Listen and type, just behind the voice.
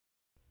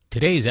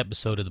Today's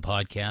episode of the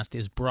podcast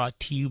is brought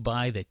to you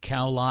by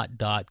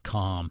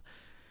thecowlot.com.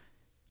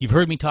 You've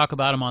heard me talk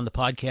about them on the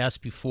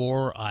podcast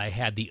before. I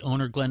had the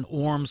owner, Glenn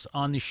Orms,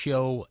 on the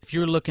show. If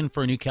you're looking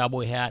for a new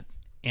cowboy hat,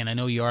 and I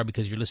know you are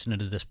because you're listening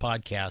to this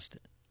podcast,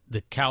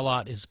 the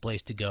Cowlot is the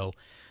place to go.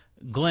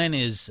 Glenn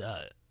is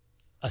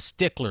a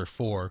stickler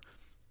for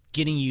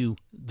getting you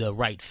the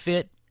right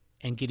fit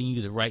and getting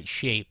you the right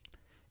shape,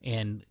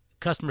 and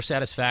customer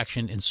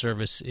satisfaction and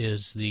service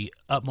is the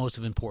utmost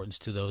of importance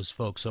to those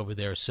folks over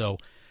there. So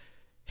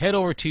head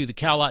over to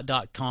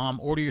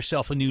thecowlot.com, order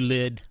yourself a new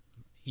lid.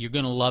 You're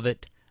going to love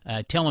it.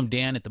 Tell them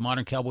Dan at the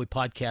Modern Cowboy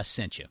Podcast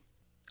sent you.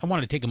 I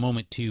wanted to take a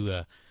moment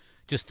to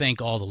just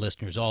thank all the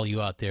listeners, all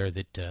you out there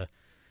that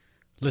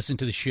listen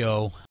to the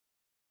show,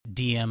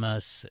 DM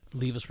us,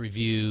 leave us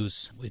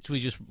reviews. We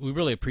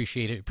really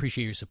appreciate it,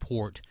 appreciate your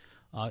support.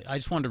 I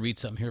just wanted to read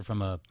something here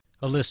from a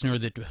listener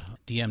that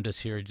DM'd us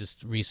here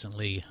just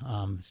recently.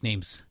 His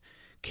name's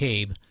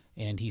Cabe,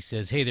 and he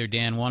says, "Hey there,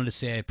 Dan. Wanted to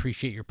say I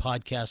appreciate your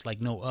podcast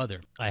like no other.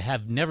 I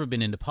have never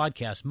been into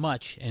podcasts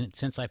much, and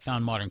since I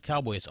found Modern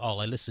Cowboy, it's all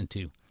I listen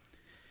to.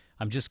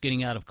 I'm just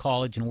getting out of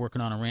college and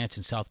working on a ranch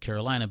in South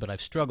Carolina, but I've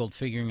struggled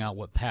figuring out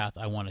what path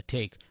I want to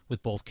take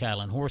with both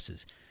cattle and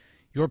horses.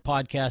 Your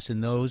podcast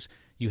and those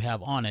you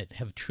have on it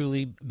have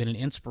truly been an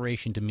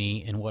inspiration to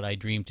me in what I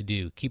dream to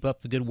do. Keep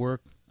up the good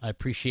work. I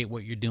appreciate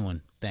what you're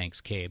doing. Thanks,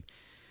 Cabe."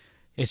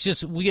 It's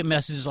just, we get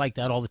messages like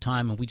that all the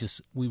time, and we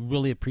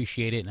really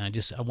appreciate it. And I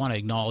want to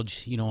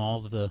acknowledge, all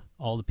the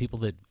people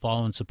that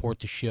follow and support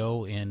the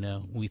show, and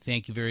we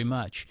thank you very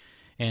much.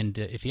 And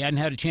if you hadn't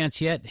had a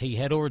chance yet, hey,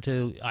 head over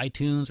to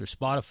iTunes or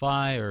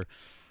Spotify or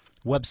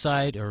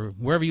website or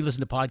wherever you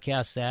listen to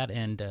podcasts at,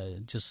 and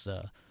just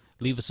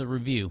leave us a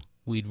review.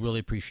 We'd really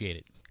appreciate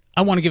it.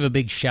 I want to give a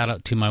big shout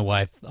out to my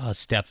wife,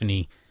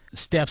 Stephanie.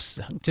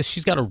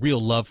 She's got a real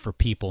love for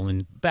people,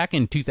 and back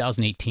in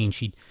 2018,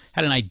 she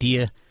had an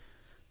idea.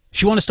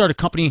 She wanted to start a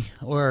company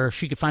where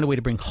she could find a way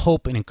to bring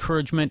hope and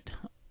encouragement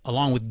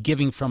along with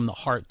giving from the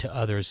heart to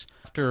others.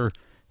 After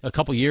a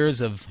couple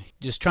years of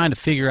just trying to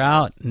figure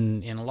out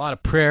and a lot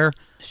of prayer,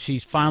 she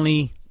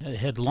finally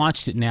had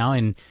launched it now,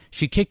 and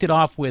she kicked it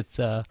off with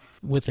a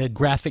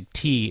graphic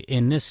tee,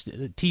 and this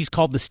tee is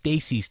called the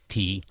Stacy's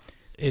Tee.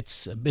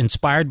 It's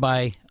inspired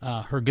by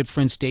her good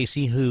friend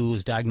Stacy, who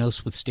was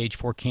diagnosed with stage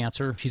 4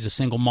 cancer. She's a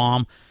single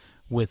mom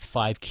with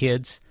 5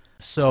 kids.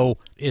 So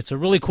it's a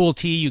really cool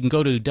tee. You can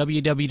go to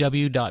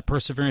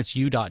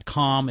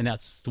www.perseveranceu.com, and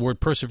that's the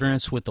word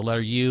perseverance with the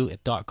letter U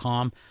at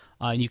 .com,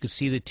 and you can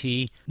see the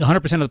tee.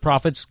 100% of the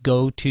profits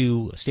go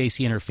to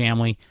Stacy and her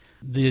family.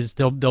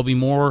 There'll be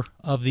more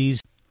of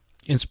these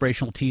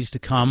inspirational tees to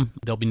come.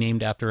 They'll be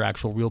named after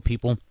actual real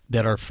people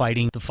that are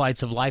fighting the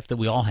fights of life that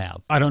we all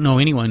have. I don't know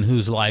anyone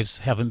whose lives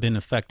haven't been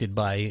affected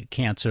by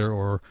cancer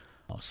or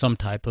some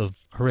type of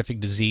horrific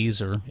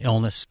disease or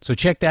illness. So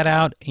check that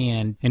out,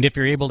 and if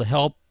you're able to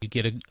help, you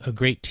get a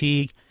great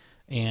tee,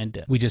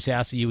 and we just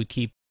ask that you would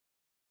keep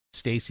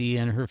Stacy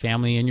and her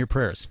family in your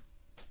prayers.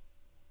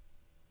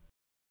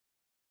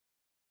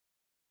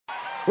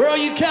 Where are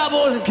you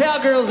cowboys and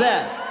cowgirls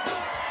at?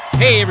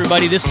 Hey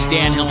everybody, this is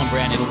Dan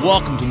Hillenbrand, and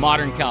welcome to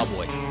Modern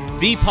Cowboy,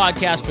 the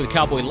podcast for the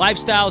cowboy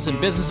lifestyles and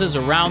businesses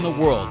around the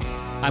world.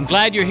 I'm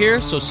glad you're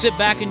here, so sit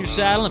back in your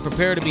saddle and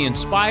prepare to be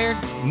inspired,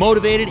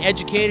 motivated,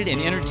 educated,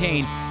 and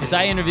entertained as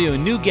I interview a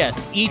new guest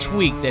each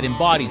week that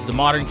embodies the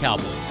modern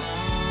cowboy.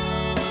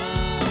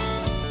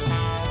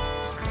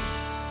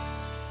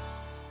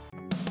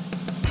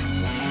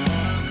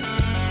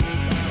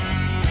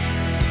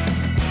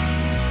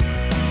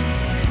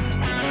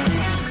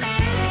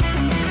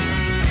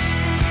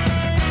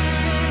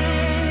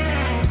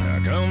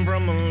 I come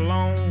from a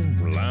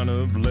long line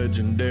of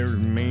legendary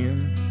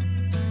men,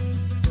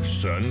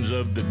 sons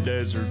of the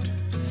desert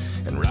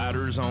and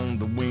riders on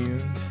the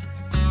wind.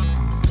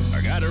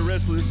 I got a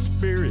restless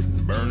spirit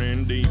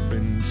burning deep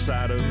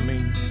inside of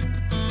me.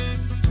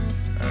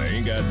 I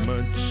ain't got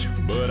much,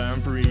 but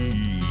I'm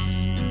free.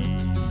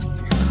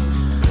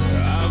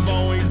 I've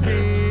always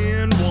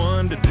been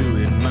one to do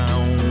it my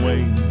own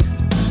way.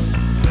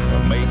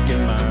 I'm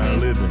making my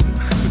living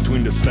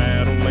between the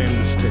saddle and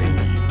the stage.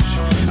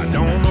 I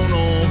don't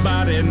owe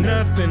nobody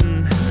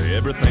nothing.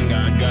 Everything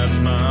I got's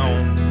my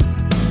own.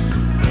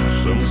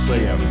 Some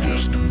say I'm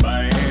just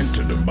bad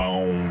to the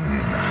bone.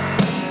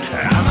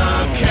 I'm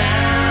a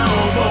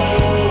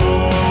cowboy,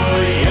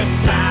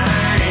 yes I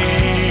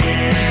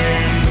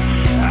am.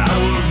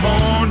 I was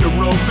born to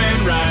rope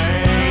and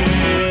ride.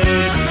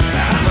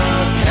 I'm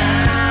a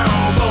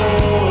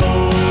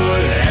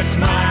cowboy, that's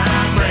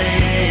my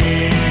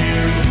brand.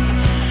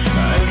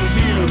 I was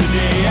here the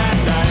day I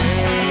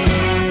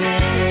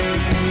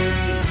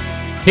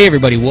died. Hey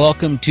everybody,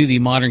 welcome to the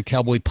Modern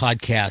Cowboy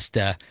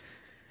Podcast.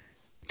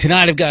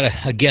 Tonight I've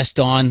got a guest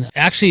on.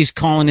 Actually, he's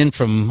calling in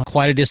from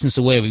quite a distance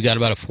away. We've got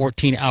about a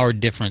 14-hour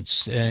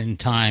difference in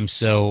time,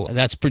 so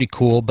that's pretty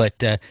cool.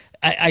 But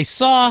I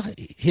saw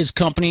his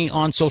company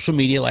on social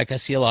media, like I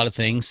see a lot of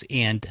things,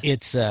 and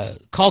it's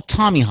called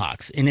Tommy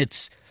Hawks, and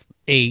it's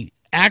a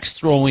axe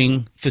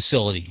throwing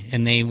facility,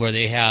 and where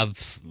they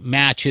have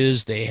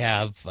matches, they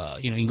have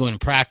you can go in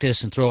and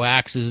practice and throw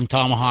axes and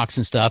tomahawks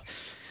and stuff.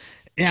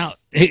 Now,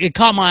 it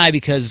caught my eye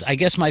because I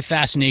guess my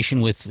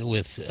fascination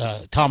with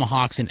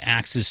tomahawks and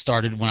axes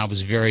started when I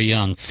was very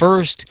young.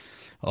 First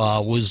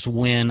was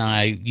when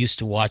I used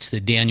to watch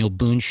the Daniel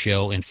Boone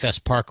show, and Fess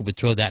Parker would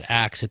throw that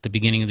axe at the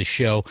beginning of the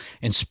show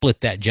and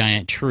split that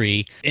giant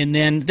tree. And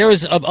then there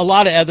was a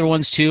lot of other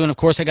ones too. And of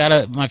course, I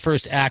got my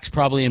first axe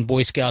probably in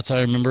Boy Scouts, I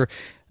remember.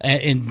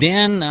 And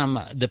then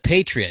the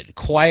Patriot,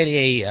 quite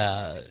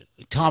a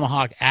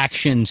tomahawk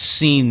action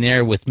scene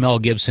there with Mel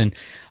Gibson.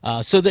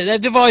 So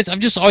I've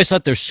just always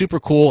thought they're super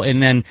cool.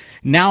 And then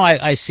now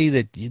I see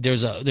that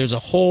there's a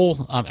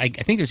whole I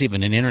think there's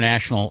even an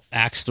international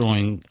axe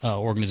throwing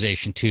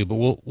organization too. But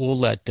we'll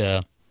let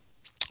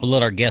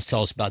our guest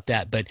tell us about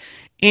that. But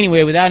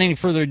anyway, without any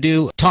further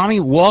ado, Tommy,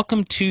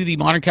 welcome to the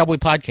Modern Cowboy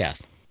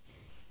Podcast.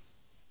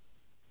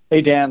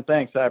 Hey Dan,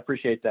 thanks. I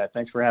appreciate that.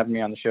 Thanks for having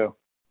me on the show.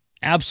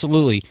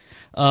 Absolutely.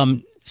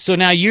 So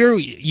now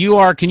you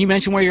are. Can you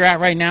mention where you're at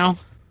right now?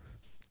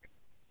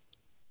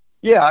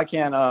 Yeah, I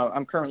can.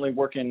 I'm currently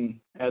working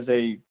as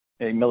a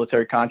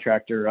military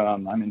contractor.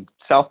 I'm in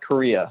South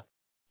Korea,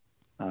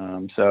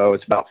 so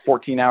it's about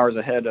 14 hours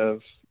ahead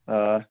of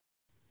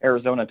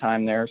Arizona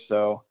time there.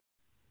 So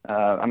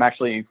I'm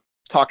actually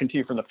talking to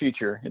you from the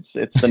future.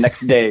 It's the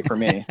next day for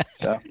me.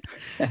 So.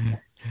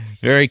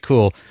 Very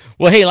cool.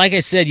 Well, hey, like I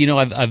said,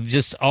 I've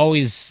just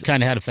always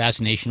kind of had a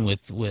fascination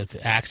with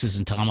axes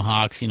and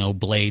tomahawks,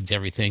 blades,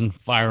 everything,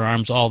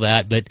 firearms, all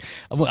that. But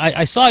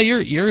I saw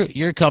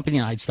your company,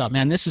 and I just thought,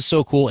 man, this is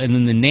so cool. And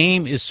then the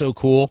name is so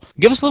cool.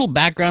 Give us a little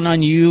background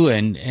on you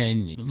and a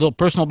little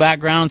personal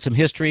background, some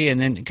history,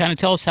 and then kind of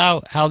tell us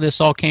how this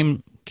all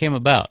came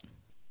about.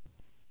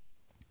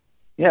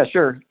 Yeah,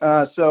 sure.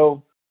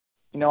 So,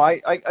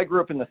 I grew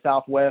up in the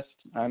Southwest.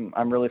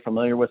 I'm really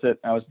familiar with it.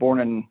 I was born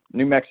in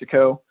New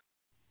Mexico,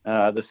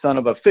 the son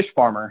of a fish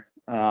farmer.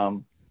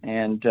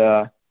 And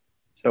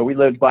so we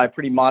lived by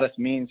pretty modest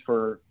means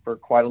for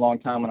quite a long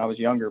time when I was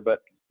younger.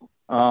 But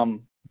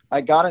I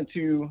got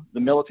into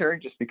the military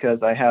just because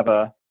I have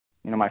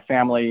my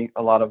family,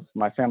 a lot of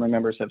my family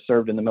members have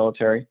served in the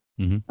military.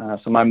 Mm-hmm.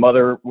 So my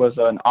mother was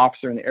an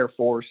officer in the Air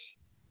Force.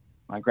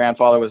 My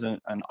grandfather was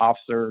an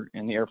officer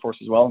in the Air Force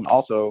as well, and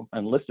also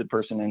an enlisted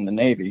person in the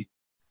Navy.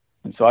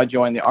 And so I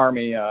joined the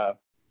Army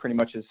pretty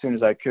much as soon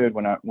as I could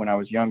when I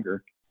was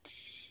younger.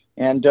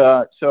 And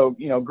so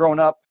growing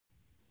up,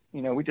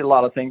 we did a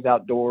lot of things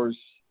outdoors.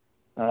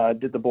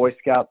 Did the Boy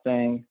Scout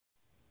thing,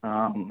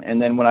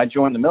 and then when I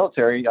joined the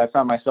military, I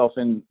found myself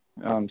in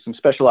some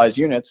specialized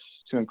units,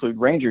 to include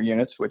Ranger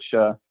units, which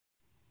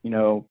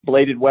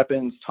bladed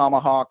weapons,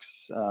 tomahawks,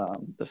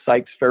 the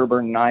Sykes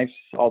Fairburn knives,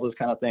 all those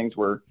kind of things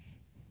were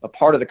a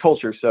part of the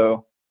culture.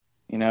 So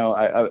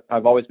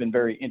I've always been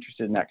very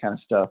interested in that kind of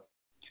stuff.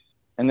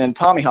 And then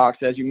Tommy Hawks,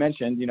 as you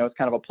mentioned, it's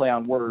kind of a play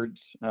on words.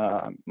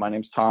 My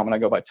name's Tom, and I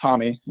go by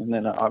Tommy. And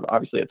then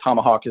obviously a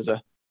tomahawk is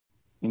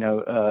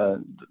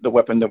the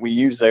weapon that we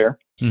use there.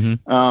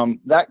 Mm-hmm.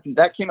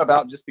 That came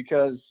about just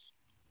because,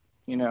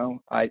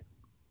 I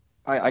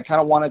kind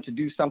of wanted to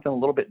do something a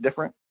little bit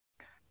different.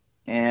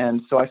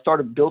 And so I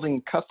started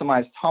building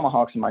customized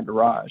tomahawks in my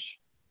garage.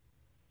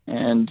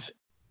 And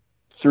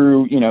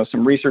through,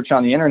 some research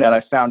on the internet,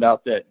 I found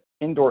out that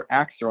indoor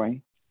axe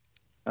throwing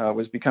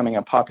was becoming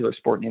a popular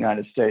sport in the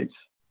United States.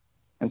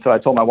 And so I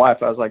told my wife,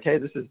 I was like, hey,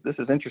 this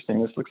is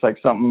interesting. This looks like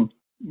something,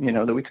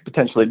 that we could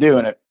potentially do.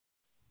 And at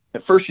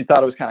first she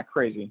thought it was kind of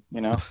crazy,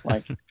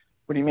 like,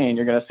 what do you mean?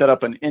 You're going to set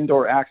up an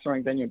indoor axe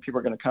throwing venue and people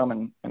are going to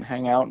come and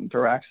hang out and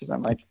throw axes?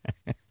 I'm like,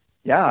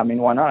 yeah, I mean,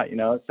 why not?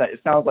 It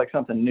sounds like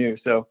something new.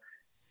 So,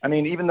 I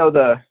mean, even though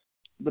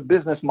the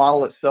business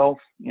model itself,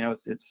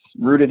 it's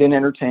rooted in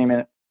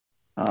entertainment,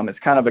 it's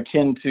kind of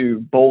akin to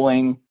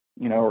bowling,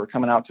 or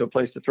coming out to a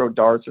place to throw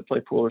darts or play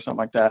pool or something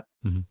like that.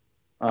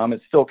 Mm-hmm.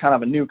 It's still kind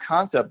of a new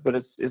concept, but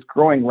it's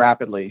growing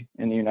rapidly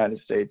in the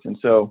United States. And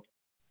so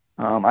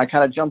I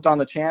kind of jumped on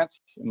the chance,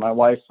 and my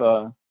wife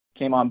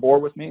came on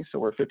board with me. So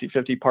we're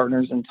 50-50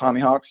 partners in Tommy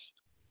Hawks.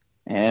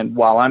 And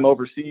while I'm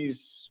overseas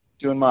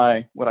doing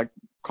what I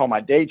call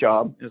my day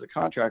job as a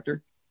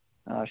contractor,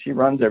 she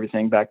runs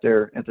everything back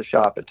there at the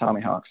shop at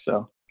Tommy Hawks.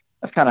 So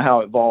that's kind of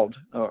how it evolved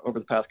over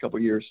the past couple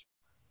of years.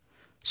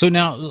 So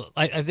now,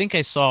 I think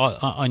I saw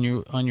on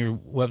your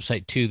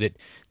website too that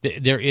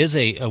there is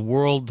a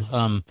world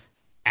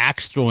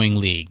axe throwing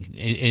league.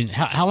 And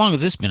how long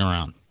has this been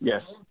around?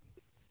 Yes.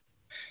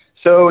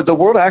 So the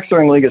World Axe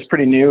Throwing League is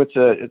pretty new.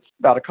 It's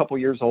about a couple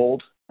years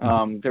old.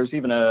 There's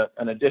even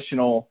an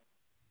additional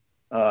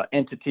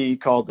entity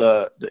called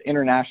the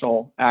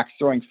International Axe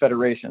Throwing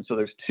Federation. So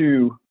there's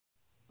two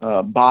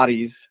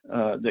bodies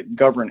that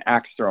govern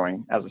axe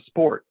throwing as a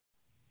sport.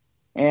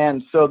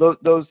 And so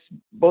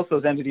both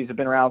those entities have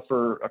been around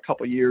for a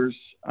couple of years.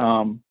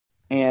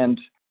 And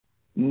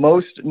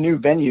most new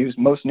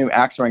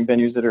axe throwing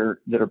venues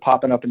that are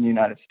popping up in the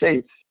United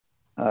States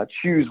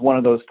choose one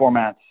of those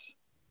formats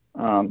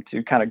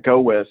to kind of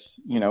go with,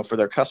 for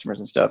their customers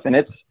and stuff. And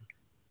it's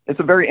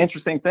a very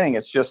interesting thing.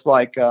 It's just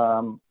like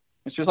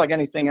it's just like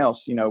anything else,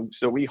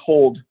 so we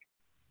hold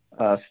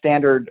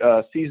standard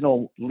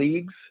seasonal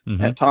leagues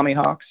at Tommy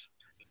Hawks,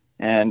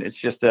 and it's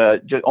just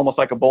almost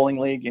like a bowling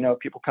league.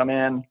 People come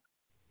in,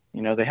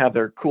 they have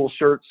their cool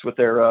shirts with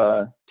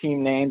their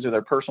team names or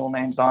their personal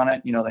names on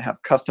it. They have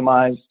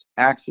customized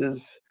axes,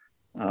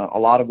 a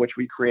lot of which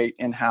we create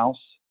in-house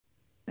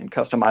and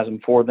customize them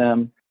for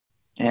them.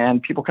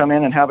 And people come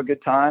in and have a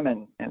good time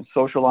and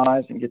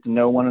socialize and get to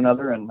know one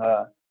another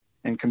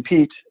and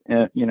compete,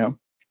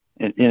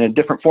 in a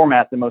different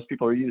format than most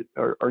people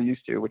are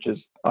used to, which is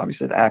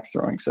obviously the axe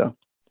throwing. So.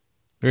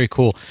 Very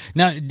cool.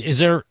 Now, is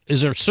there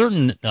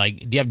certain,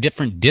 do you have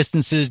different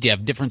distances? Do you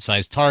have different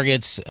size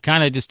targets?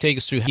 Kind of just take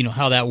us through,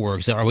 how that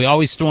works. Are we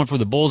always throwing for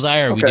the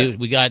bullseye, or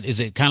is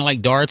it kind of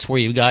like darts where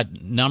you've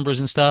got numbers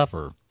and stuff,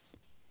 or?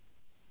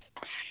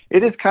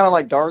 It is kind of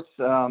like darts.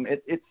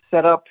 It's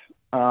set up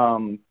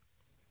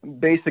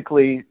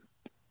basically,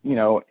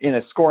 in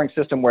a scoring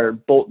system where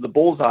the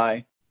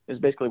bullseye is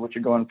basically what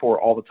you're going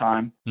for all the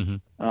time.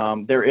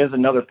 There is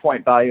another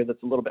point value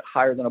that's a little bit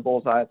higher than a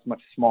bullseye. It's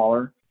much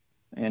smaller.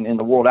 And in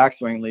the World Axe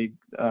Throwing League,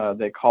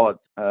 they call it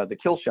the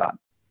kill shot.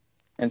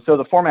 And so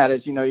the format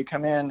is, you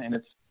come in and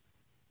it's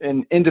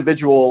an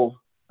individual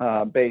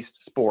based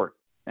sport.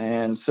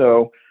 And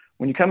so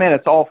when you come in,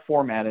 it's all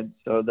formatted.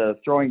 So the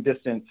throwing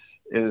distance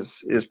is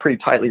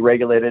pretty tightly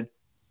regulated.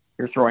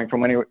 You're throwing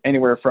from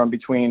anywhere from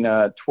between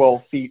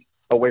 12 feet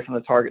away from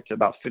the target to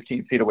about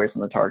 15 feet away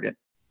from the target.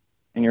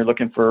 And you're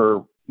looking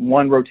for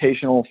one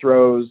rotational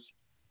throws,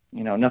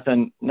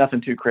 nothing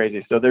too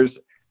crazy. So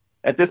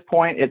at this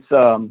point, it's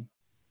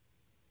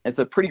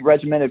a pretty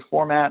regimented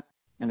format,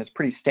 and it's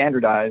pretty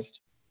standardized.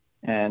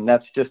 And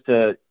that's just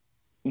to,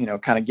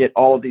 kind of get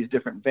all of these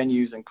different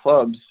venues and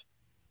clubs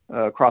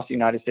across the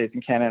United States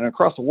and Canada and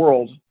across the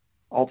world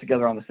all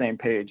together on the same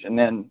page. And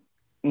then,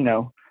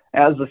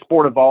 as the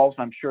sport evolves,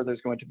 I'm sure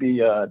there's going to be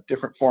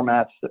different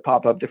formats that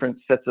pop up, different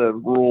sets of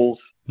rules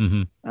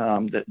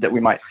that we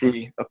might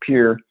see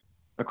appear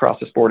across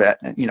the sport as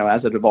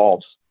it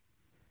evolves.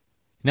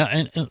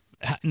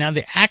 Now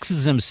the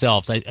axes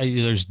themselves,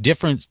 there's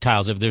different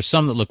styles. There's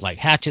some that look like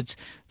hatchets.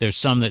 There's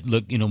some that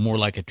look, more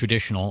like a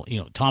traditional,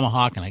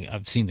 tomahawk. And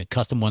I've seen the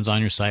custom ones on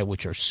your site,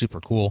 which are super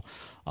cool.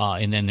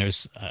 And then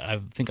I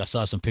think I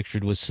saw some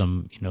pictured with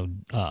some,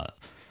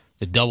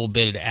 the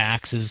double-bitted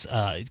axes.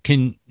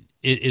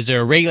 Is there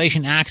a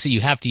regulation axe that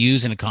you have to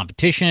use in a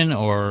competition,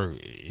 or,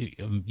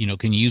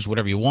 can you use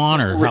whatever you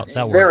want, or how does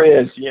that work?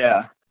 There is,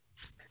 yeah.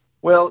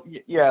 Well,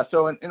 yeah.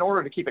 So in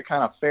order to keep it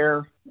kind of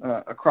fair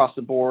across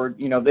the board,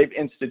 they've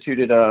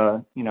instituted,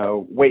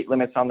 weight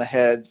limits on the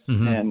heads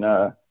and,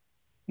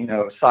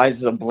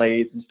 sizes of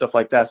blades and stuff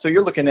like that. So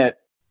you're looking at,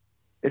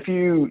 if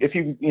you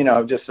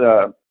just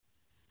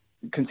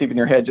conceive in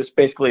your head, just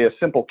basically a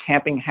simple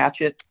camping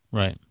hatchet.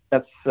 Right.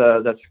 That's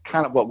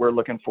kind of what we're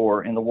looking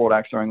for in the World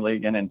Axe Throwing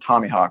League and in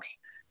Tommy Hawks.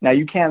 Now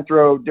you can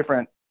throw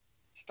different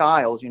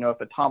styles.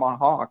 If a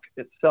tomahawk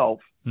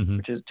itself,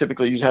 which is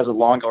typically has a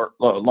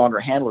longer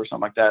handle or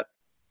something like that,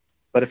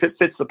 but if it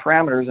fits the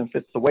parameters and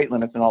fits the weight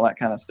limits and all that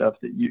kind of stuff,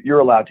 that you're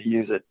allowed to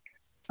use it.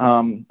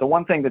 The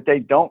one thing that they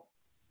don't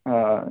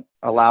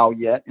allow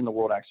yet in the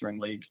World Axe Throwing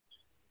League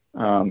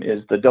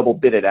is the double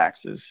bitted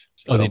axes.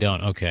 So, they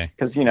don't. Okay.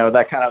 Because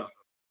that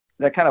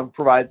kind of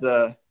provides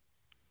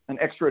an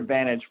extra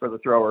advantage for the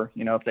thrower.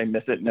 If they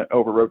miss it and it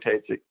over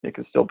rotates, it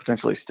could still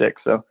potentially stick.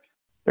 So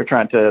they're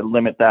trying to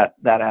limit that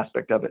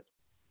aspect of it.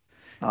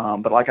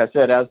 But like I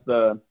said, as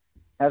the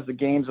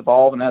games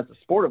evolve and as the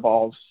sport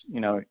evolves, who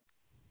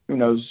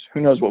knows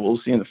what we'll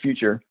see in the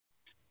future.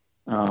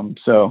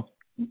 So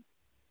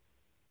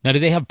now, do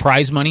they have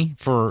prize money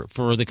for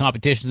the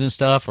competitions and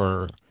stuff,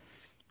 or?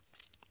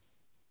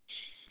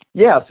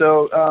 Yeah.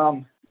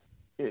 So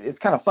it's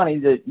kind of funny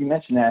that you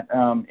mentioned that.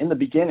 In the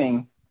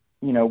beginning,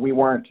 we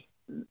weren't,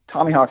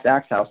 Tommy Hawk's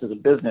Axe House as a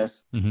business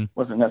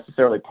wasn't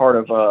necessarily part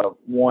of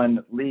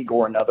one league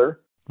or another.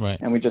 Right.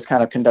 And we just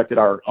kind of conducted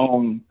our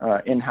own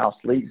in-house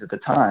leagues at the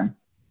time.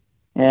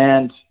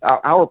 And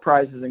our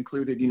prizes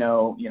included,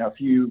 if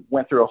you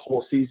went through a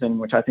whole season,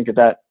 which I think at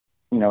that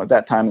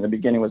time in the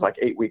beginning was like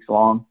 8 weeks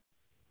long,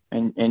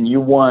 and you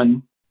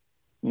won,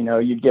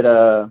 you'd get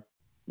a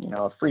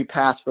free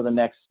pass for the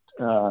next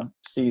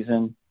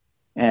season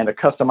and a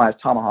customized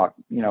tomahawk,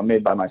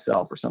 made by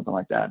myself or something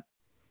like that.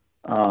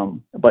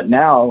 But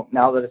now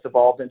that it's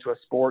evolved into a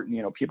sport,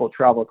 people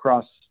travel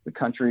across the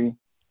country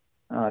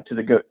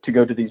to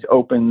go to these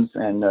opens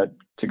and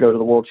to go to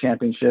the World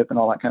Championship and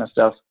all that kind of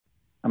stuff.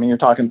 I mean, you're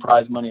talking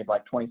prize money of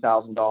like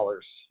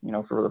 $20,000,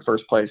 for the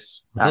first place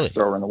axe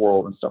thrower in the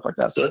world and stuff like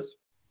that.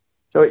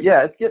 So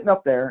yeah, it's getting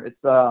up there.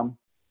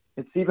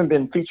 It's even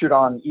been featured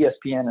on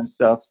ESPN and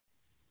stuff.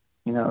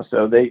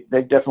 So they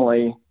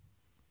definitely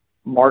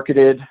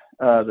marketed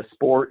the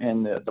sport,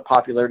 and the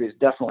popularity is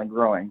definitely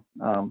growing.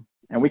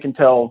 And we can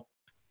tell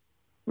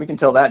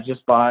that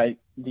just by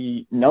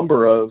the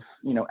number of,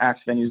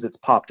 axe venues that's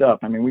popped up.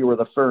 I mean, we were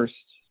the first,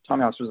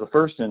 Tommy Hawks was the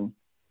first in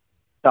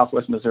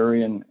Southwest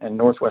Missouri and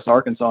Northwest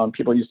Arkansas, and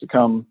people used to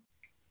come,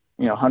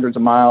 hundreds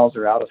of miles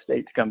or out of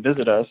state to come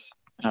visit us.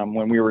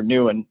 when we were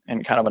new and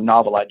kind of a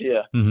novel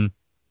idea.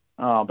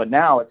 But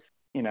now it's,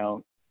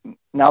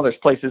 now there's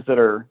places that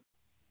are,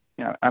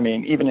 I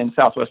mean, even in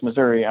Southwest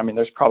Missouri, I mean,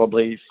 there's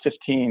probably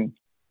 15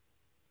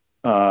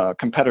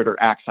 competitor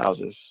axe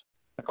houses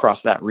across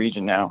that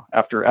region now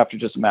after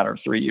just a matter of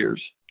 3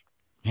 years.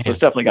 Man. So it's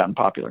definitely gotten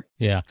popular.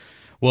 Yeah.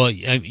 Well,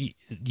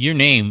 your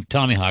name,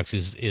 Tommy Hawks,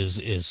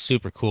 is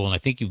super cool, and I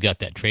think you've got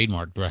that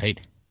trademarked, right?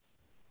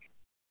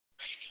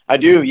 I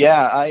do.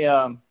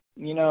 Yeah.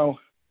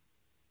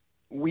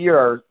 We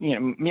are, me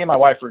and my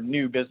wife are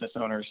new business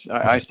owners.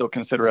 I still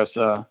consider us,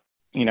 kind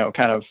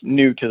of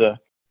new to the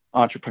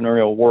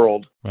entrepreneurial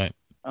world. Right.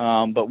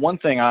 But one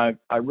thing I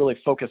really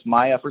focus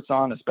my efforts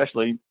on,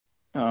 especially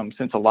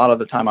since a lot of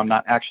the time I'm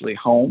not actually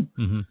home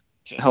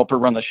to help her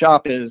run the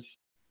shop, is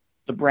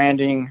the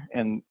branding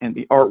and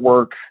the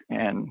artwork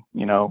and,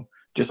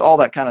 just all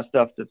that kind of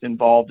stuff that's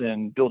involved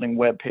in building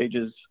web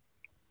pages,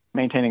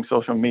 maintaining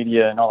social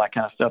media and all that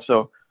kind of stuff.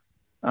 So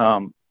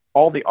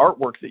all the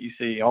artwork that you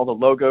see, all the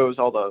logos,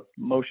 all the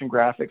motion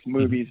graphics,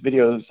 movies,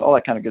 videos, all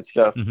that kind of good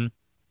stuff,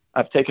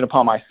 I've taken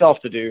upon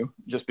myself to do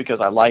just because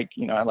I like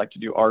to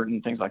do art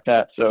and things like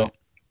that. So,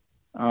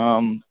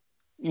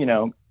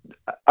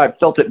 I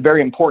felt it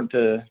very important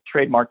to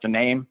trademark the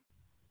name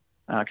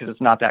because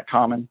it's not that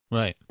common.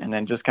 Right. And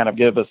then just kind of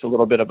give us a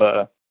little bit of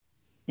a,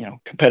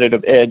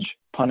 competitive edge,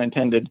 pun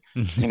intended,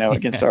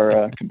 against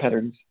our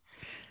competitors.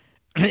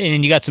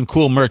 And you got some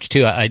cool merch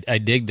too. I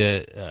dig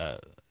the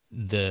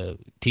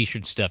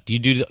t-shirt stuff. Do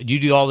you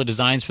do all the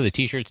designs for the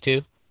t-shirts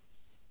too?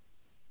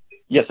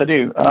 Yes, I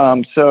do.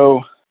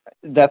 So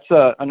that's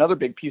another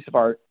big piece of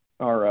our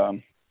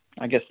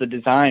I guess the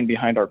design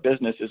behind our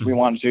business is we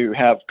wanted to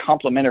have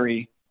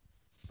complementary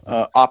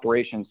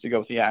operations to go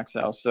with the Axe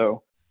House.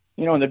 So,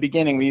 in the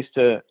beginning we used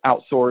to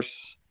outsource,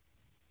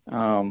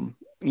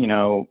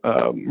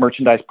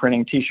 merchandise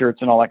printing,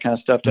 t-shirts and all that kind of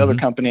stuff to other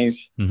companies.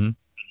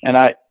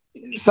 And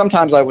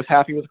sometimes I was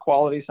happy with the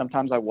quality,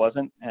 sometimes I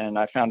wasn't. And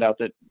I found out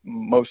that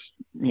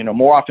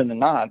more often than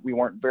not, we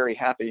weren't very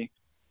happy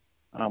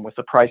with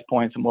the price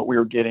points and what we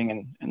were getting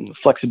and the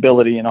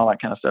flexibility and all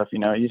that kind of stuff.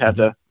 You'd have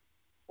to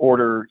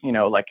order,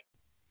 like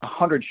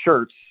 100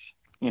 shirts,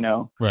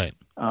 right.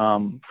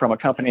 From a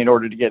company in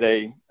order to get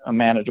a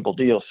manageable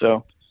deal.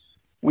 So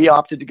we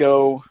opted to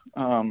go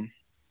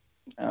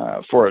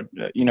for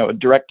a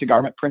direct to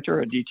garment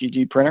printer, a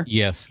DTG printer.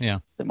 Yes. Yeah.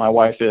 That my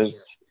wife is.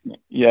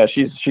 Yeah,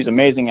 she's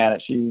amazing at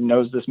it. She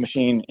knows this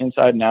machine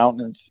inside and out,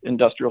 and it's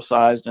industrial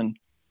sized. And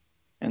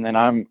then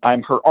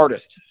I'm her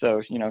artist.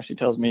 So she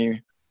tells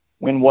me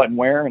when, what, and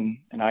where, and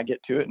I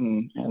get to it.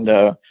 And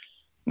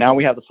now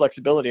we have the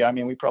flexibility. I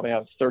mean, we probably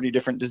have 30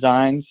 different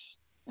designs.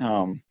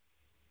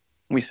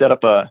 We set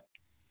up an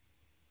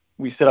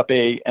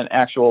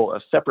actual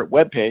separate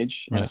web page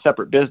and a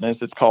separate business.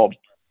 It's called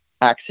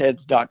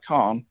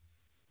axeheads.com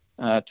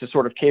to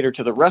sort of cater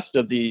to the rest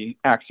of the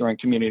axe throwing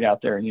community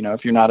out there.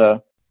 If you're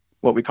not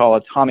what we call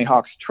a Tommy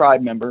Hawks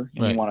tribe member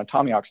and you want a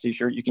Tommy Hawks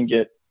t-shirt, you can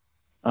get,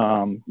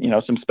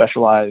 some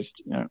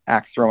specialized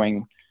axe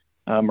throwing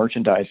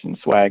merchandise and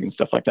swag and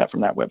stuff like that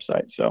from that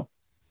website. So.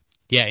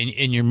 Yeah.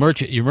 And your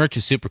merch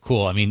is super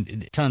cool. I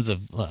mean, tons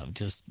of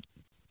just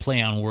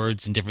play on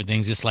words and different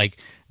things, just like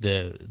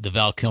the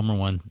Val Kilmer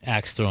one,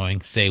 axe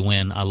throwing, say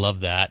when. I love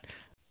that.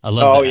 I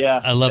love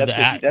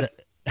that.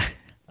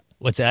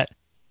 What's that?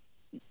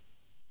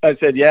 I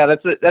said, yeah,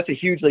 that's a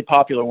hugely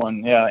popular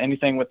one. Yeah.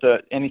 Anything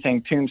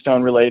anything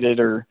Tombstone related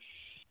or,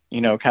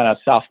 kind of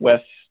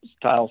Southwest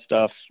style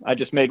stuff. I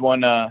just made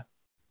one, I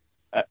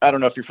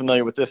don't know if you're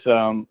familiar with this,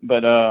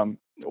 but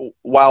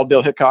Wild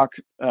Bill Hickok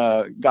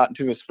got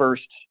into his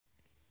first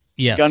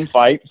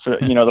gunfight,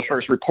 the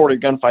first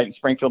reported gunfight in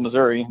Springfield,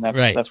 Missouri. And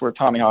that's where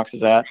Tommy Hawks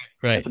is at.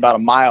 Right. It's about a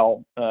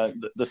mile.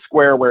 The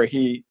square where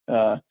he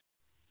got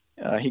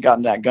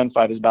in that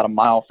gunfight is about a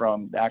mile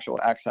from the actual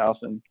Axe House.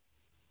 And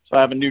so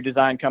I have a new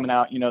design coming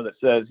out, that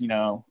says,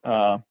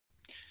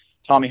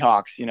 Tommy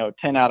Hawks,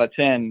 10 out of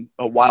 10,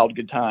 a wild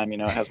good time, it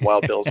has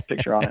Wild Bill's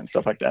picture on it and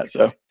stuff like that.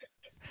 So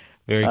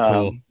very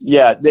cool.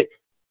 The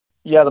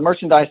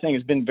merchandise thing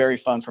has been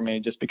very fun for me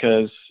just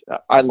because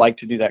I like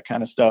to do that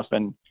kind of stuff.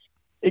 And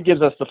it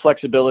gives us the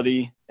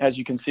flexibility. As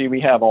you can see,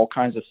 we have all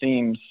kinds of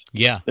themes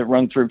that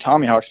run through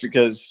Tommy Hawks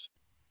because,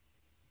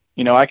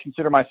 I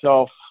consider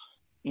myself,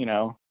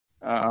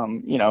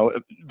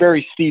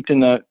 very steeped in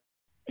the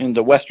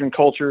Western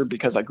culture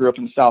because I grew up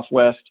in the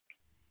Southwest.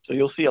 So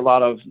you'll see a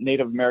lot of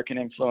Native American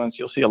influence.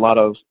 You'll see a lot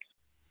of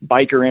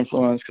biker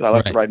influence because I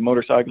like to ride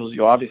motorcycles.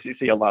 You'll obviously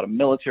see a lot of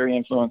military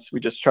influence. We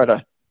just try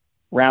to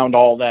round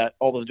all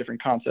those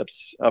different concepts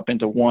up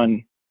into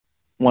one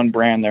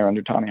brand there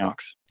under Tommy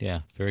Hawks.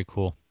 Yeah, very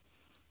cool.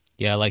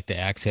 Yeah, I like the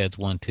Axe Heads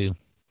one too.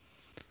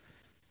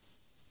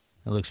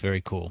 That looks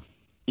very cool.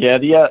 Yeah,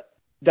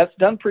 that's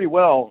done pretty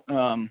well,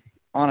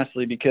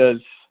 honestly, because,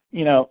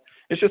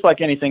 it's just like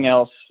anything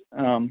else.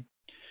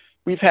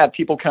 We've had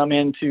people come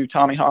into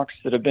Tommy Hawks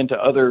that have been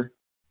to other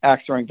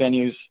axe throwing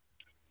venues.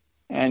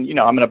 And,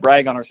 I'm going to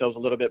brag on ourselves a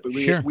little bit, but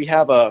we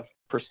have a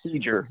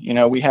procedure,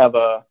 we have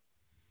a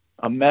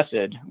a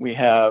method. We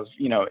have,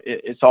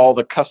 it's all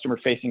the customer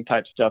facing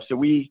type stuff. So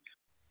we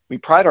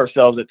pride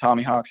ourselves at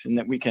Tommy Hawks in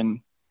that we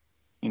can,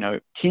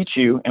 teach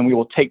you, and we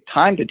will take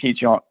time to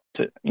teach you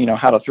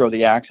how to throw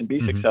the axe and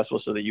be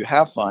successful so that you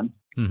have fun.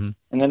 Mm-hmm.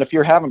 And then if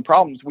you're having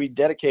problems, we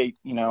dedicate,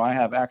 I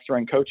have axe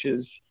throwing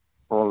coaches,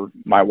 or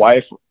my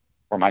wife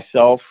or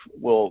myself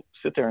will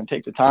sit there and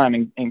take the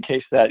time in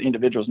case that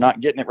individual's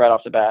not getting it right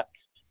off the bat,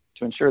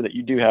 to ensure that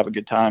you do have a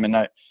good time. And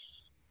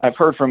I've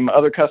heard from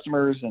other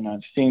customers, and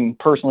I've seen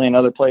personally in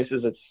other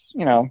places, it's,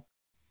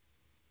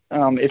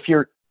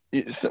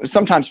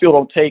 sometimes people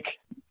don't take,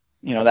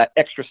 that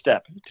extra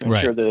step to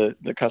ensure the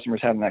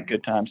customer's having that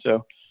good time.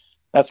 So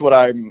that's what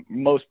I'm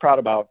most proud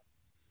about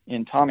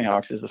in Tommy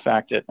Hawks, is the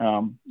fact that,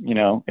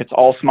 it's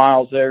all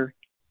smiles there.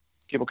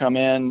 People come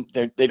in,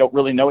 they don't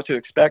really know what to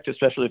expect,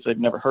 especially if they've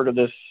never heard of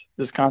this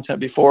concept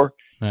before.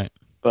 Right.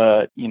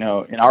 But, in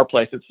our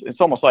place, it's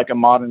almost like a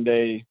modern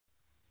day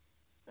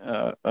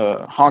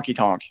honky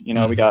tonk.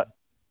 We got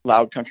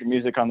loud country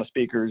music on the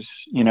speakers.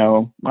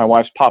 My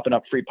wife's popping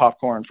up free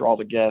popcorn for all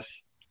the guests,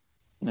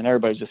 and then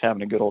everybody's just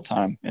having a good old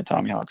time at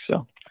Tommy Hawks.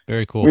 So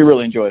very cool. We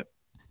really enjoy it.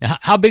 Now,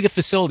 how big a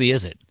facility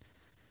is it?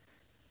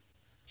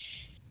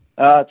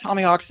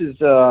 Tommy Hawks is,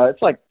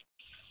 it's like,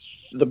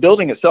 the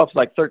building itself is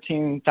like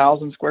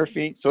 13,000 square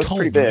feet. So it's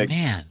pretty big.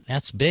 Man,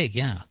 that's big.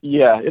 Yeah.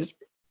 Yeah,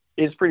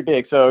 it's pretty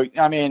big. So,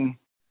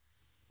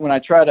 when I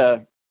try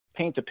to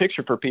paint a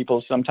picture for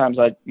people, sometimes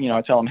I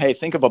tell them, hey,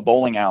 think of a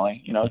bowling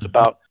alley. It's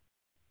about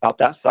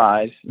that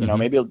size,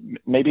 maybe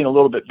a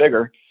little bit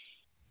bigger.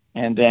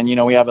 And then,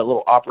 we have a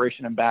little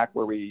operation in back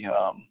where we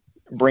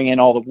bring in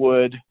all the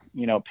wood,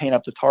 paint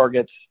up the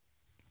targets,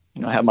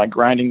 have my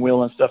grinding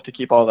wheel and stuff to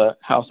keep all the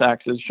house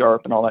axes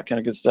sharp and all that kind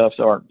of good stuff.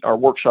 So our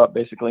workshop,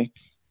 basically.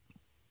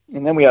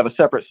 And then we have a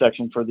separate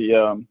section for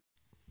the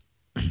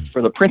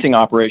printing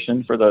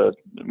operation, for the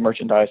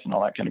merchandise and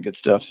all that kind of good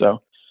stuff.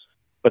 So,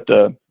 but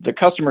the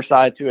customer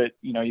side to it,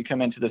 you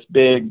come into this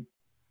big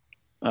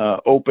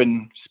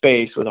open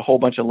space with a whole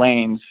bunch of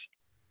lanes,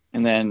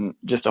 and then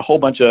just a whole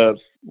bunch of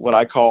what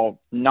I call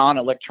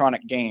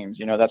non-electronic games.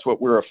 That's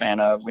what we're a fan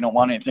of. We don't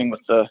want anything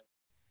with the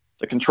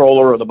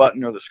controller or the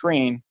button or the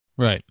screen.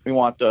 Right. We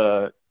want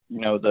the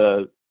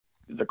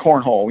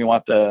cornhole. We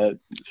want the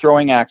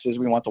throwing axes.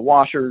 We want the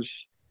washers.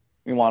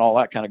 We want all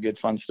that kind of good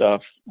fun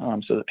stuff,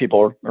 so that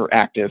people are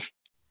active.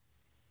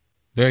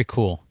 Very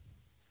cool.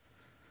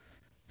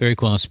 Very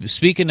cool. Now,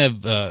 speaking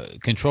of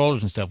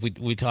controllers and stuff,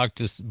 we talked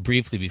just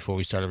briefly before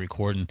we started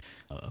recording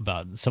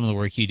about some of the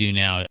work you do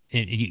now.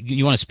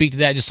 You want to speak to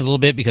that just a little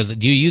bit, because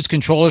do you use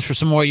controllers for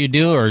some of what you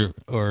do,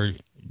 or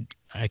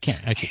I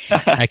can't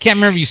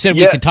remember if you said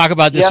we could talk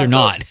about this or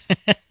not.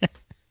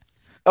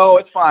 Oh,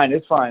 it's fine.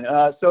 It's fine.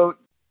 So,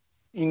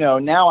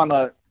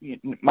 now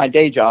my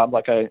day job,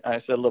 like I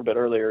said a little bit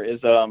earlier,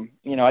 is,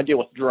 I deal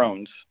with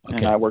drones. Okay.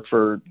 And I work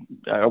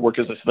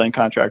as a civilian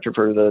contractor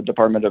for the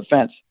Department of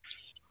Defense.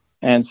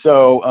 And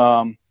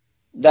so,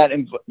 that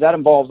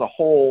involves a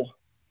whole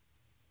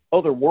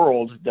other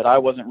world that I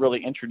wasn't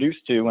really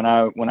introduced to when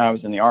I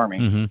was in the Army.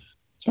 Mm-hmm.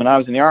 So when I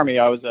was in the Army,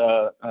 I was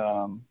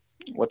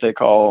what they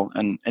call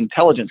an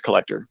intelligence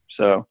collector.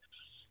 So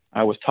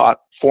I was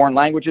taught foreign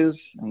languages,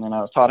 and then I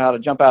was taught how to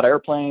jump out of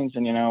airplanes,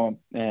 and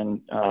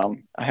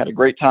I had a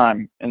great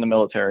time in the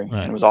military.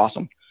 Right. And it was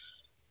awesome.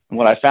 And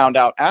what I found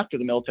out after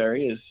the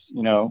military is,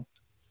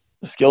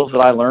 the skills that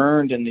I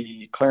learned and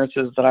the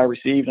clearances that I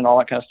received and all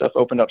that kind of stuff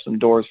opened up some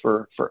doors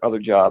for other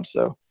jobs.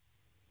 So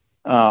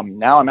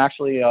now I'm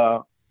actually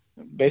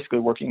basically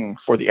working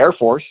for the Air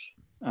Force,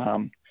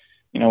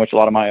 which a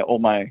lot of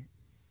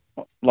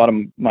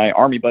my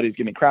Army buddies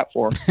give me crap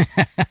for.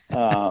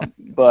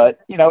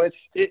 But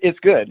it's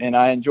good, and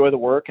I enjoy the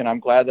work, and I'm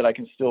glad that I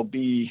can still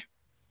be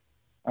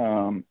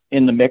in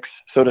the mix,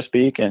 so to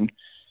speak. And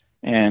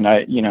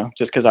I,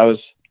 just because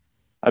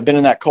I've been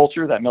in that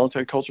culture, that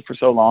military culture, for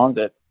so long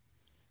that,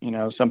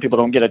 some people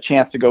don't get a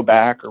chance to go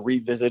back or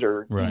revisit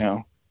or,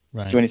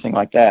 do anything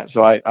like that.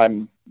 So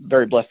I'm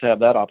very blessed to have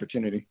that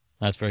opportunity.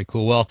 That's very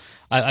cool. Well,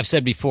 I've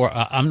said before,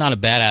 I'm not a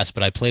badass,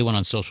 but I play one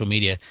on social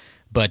media.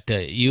 But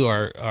you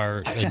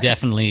are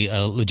definitely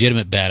a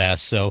legitimate badass.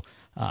 So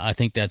I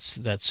think that's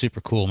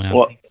super cool, man.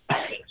 Well,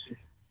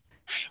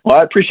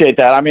 I appreciate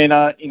that. I mean,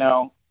 I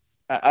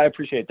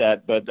appreciate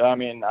that. But I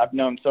mean, I've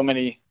known so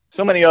many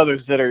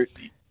others that are,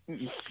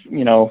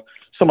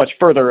 so much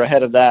further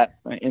ahead of that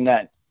in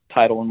that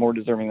title and more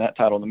deserving of that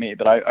title than me.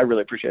 But I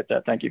really appreciate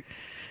that. Thank you.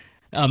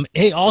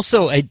 Hey,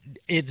 also,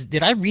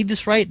 did I read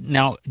this right?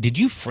 Now, did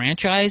you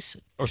franchise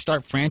or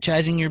start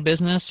franchising your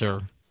business,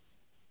 or?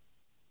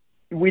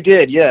 We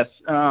did, yes.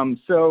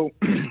 So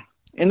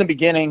in the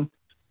beginning,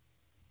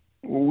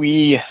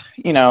 we,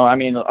 a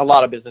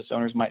lot of business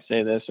owners might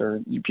say this,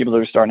 or people that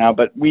are starting out,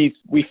 but we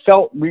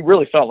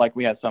really felt like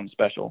we had something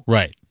special.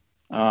 Right.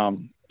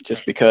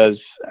 Just because,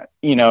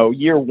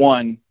 year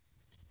one,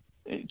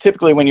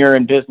 typically when you're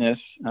in business,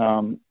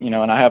 and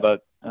I have a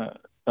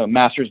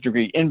master's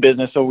degree in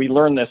business, so we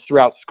learned this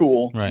throughout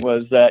school, right,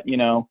 was that,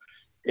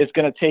 it's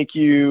going to take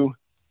you,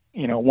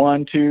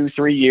 1, 2,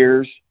 3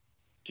 years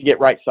to get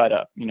right side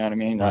up. You know what I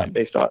mean? Right.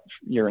 Based on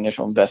your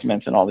initial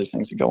investments and all these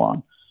things that go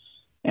on.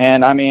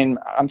 And I mean,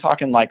 I'm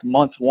talking like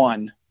month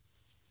one,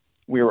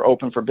 we were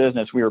open for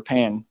business. We were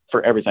paying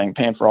for everything,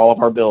 paying for all of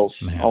our bills,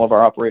 all of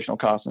our operational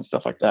costs and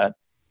stuff like that.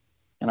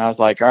 And I was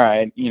like, all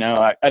right, you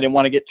know, I didn't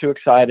want to get too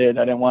excited.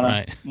 I didn't want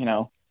to, you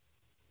know,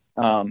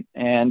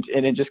 and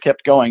it just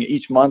kept going.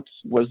 Each month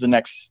was the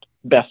next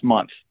best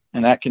month.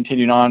 And that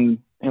continued on.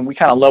 And we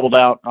kind of leveled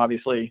out,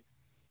 obviously,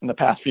 in the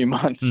past few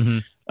months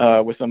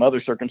with some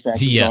other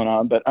circumstances going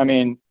on. But I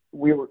mean,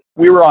 we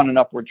were on an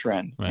upward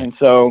trend. Right. And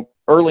so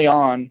early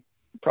on,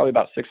 probably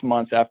about 6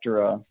 months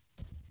after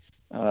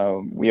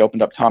we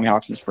opened up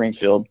Tommyhawks in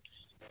Springfield,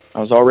 I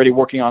was already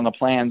working on the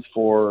plans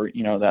for,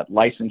 you know, that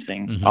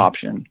licensing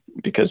option,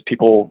 because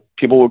people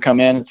would come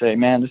in and say,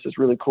 man, this is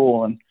really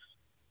cool. And,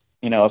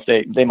 you know,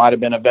 if they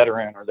might've been a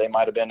veteran, or they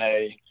might've been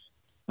a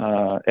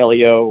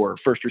LEO or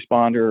first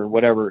responder or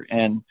whatever.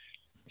 And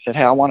I said,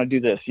 hey, I want to do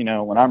this, you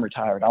know, when I'm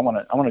retired, I want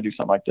to do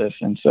something like this.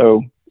 And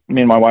so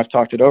me and my wife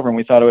talked it over, and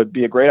we thought it would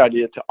be a great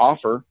idea to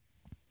offer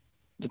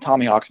the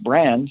Tommyhawks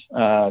brand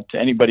to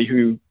anybody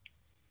who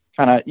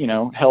kind of, you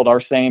know, held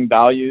our same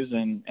values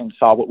and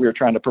saw what we were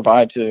trying to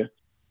provide to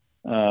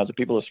the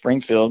people of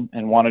Springfield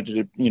and wanted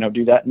to, you know,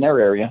 do that in their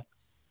area.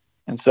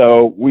 And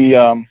so we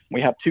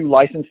have 2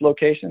 licensed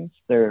locations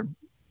there.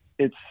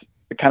 It's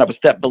kind of a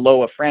step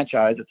below a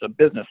franchise. It's a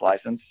business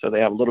license, so they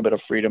have a little bit of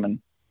freedom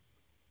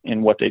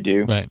in what they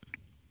do. Right.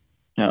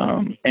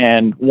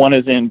 And one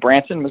is in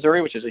Branson,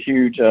 Missouri, which is a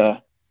huge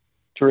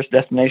tourist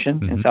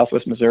destination in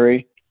Southwest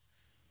Missouri.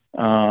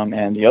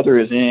 And the other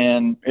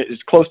is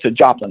close to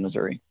Joplin,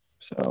 Missouri.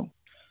 So,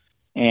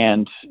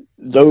 and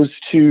those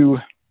two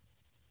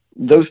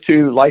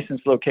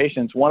licensed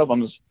locations, one of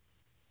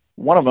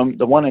them,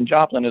 the one in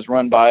Joplin, is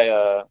run by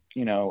a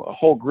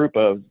whole group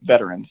of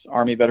veterans,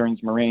 Army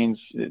veterans, Marines.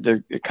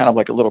 They're kind of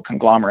like a little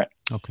conglomerate.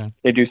 Okay.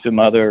 They do some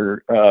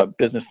other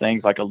business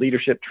things, like a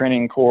leadership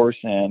training course,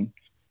 and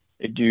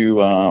they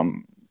do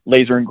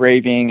laser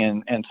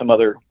engraving and some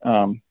other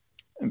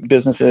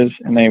businesses.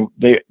 And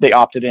they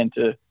opted in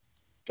to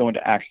go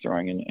into axe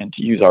throwing and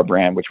to use our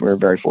brand, which we're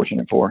very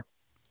fortunate for.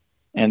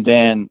 And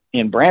then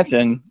in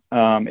Branson,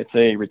 it's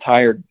a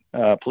retired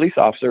police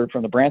officer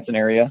from the Branson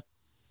area.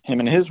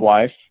 Him and his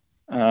wife,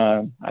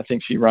 I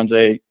think she runs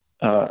a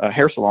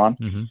hair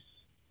salon.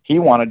 He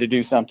wanted to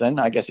do something.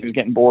 I guess he was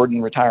getting bored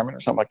in retirement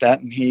or something like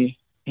that. And he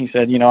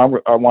said, you know,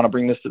 I want to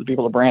bring this to the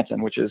people of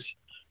Branson, which is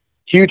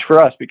huge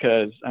for us,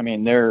 because I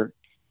mean,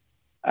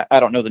 I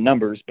don't know the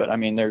numbers, but I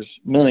mean, there's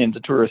millions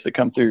of tourists that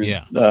come through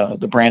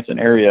the Branson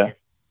area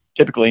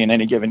typically in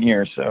any given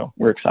year. So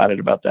we're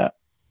excited about that.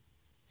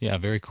 Yeah,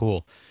 very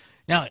cool.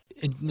 Now,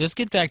 let's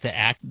get back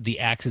to the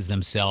axes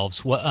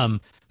themselves.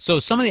 So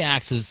some of the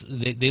axes,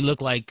 they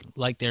look like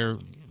they're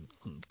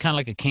kind of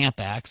like a camp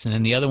axe, and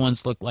then the other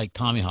ones look like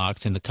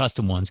Tommyhawks, and the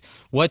custom ones.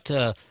 I'm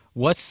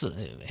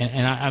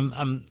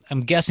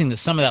guessing that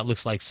some of that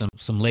looks like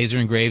some laser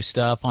engraved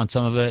stuff on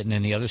some of it, and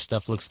then the other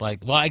stuff looks like,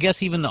 well, I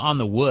guess even on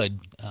the wood,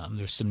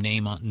 there's some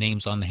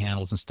names on the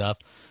handles and stuff.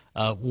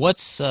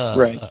 What's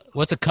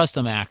a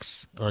custom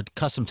axe or a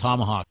custom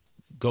Tomahawk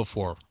go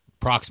for?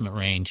 Approximate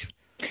range,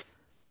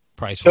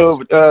 price.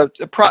 So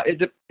it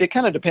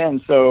kind of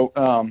depends. So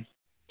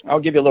I'll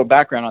give you a little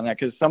background on that,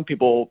 because some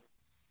people,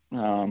 you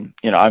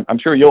know, I'm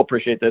sure you'll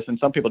appreciate this, and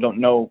some people don't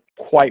know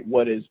quite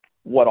what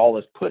all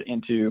is put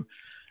into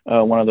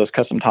one of those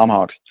custom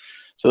Tomahawks.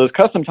 So those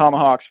custom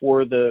Tomahawks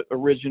were the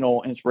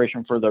original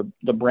inspiration for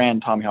the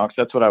brand Tommyhawks.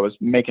 That's what I was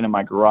making in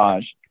my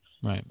garage.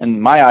 Right. And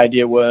my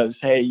idea was,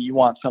 hey, you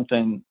want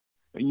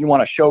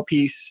a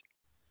showpiece,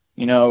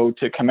 you know,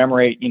 to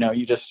commemorate, you know,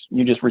 you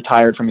just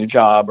retired from your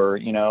job, or,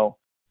 you know,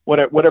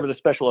 whatever the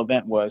special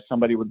event was,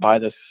 somebody would buy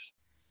this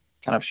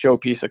kind of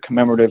showpiece, a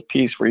commemorative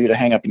piece for you to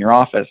hang up in your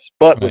office,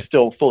 but was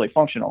still fully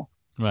functional.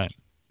 Right.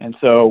 And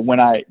so when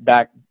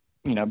back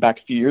a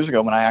few years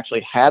ago, when I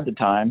actually had the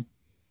time,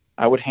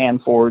 I would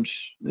hand forge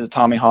the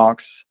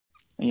Tommyhawks.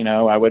 You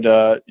know, I would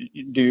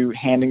do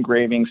hand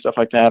engraving, stuff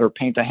like that, or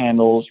paint the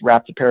handles,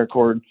 wrap the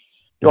paracord,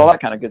 do all that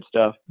kind of good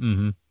stuff.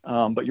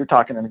 But you're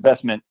talking an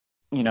investment,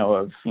 you know,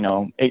 of, you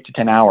know, 8 to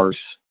 10 hours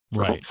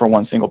for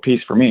one single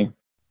piece for me.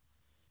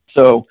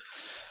 So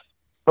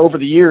over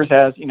the years,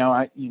 as you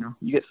know,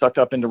 you get sucked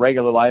up into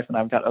regular life, and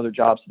I've got other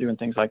jobs to do and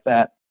things like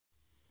that.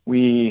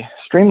 We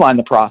streamline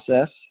the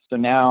process. So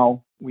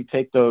now we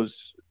take the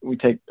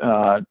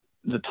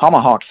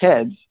Tomahawk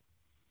heads,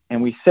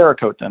 and we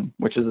Cerakote them,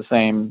 which is the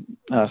same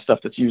stuff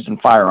that's used in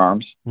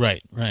firearms.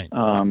 Right.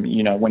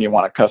 You know, when you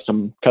want a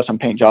custom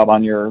paint job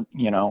on your,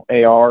 you know,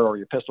 AR or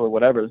your pistol or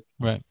whatever.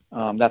 Right.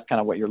 That's kind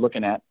of what you're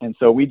looking at. And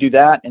so we do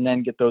that, and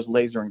then get those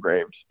laser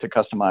engraved to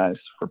customize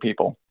for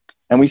people.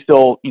 And we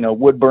still, you know,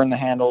 wood burn the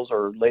handles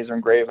or laser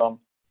engrave them.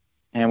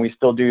 And we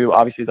still do,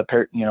 obviously, the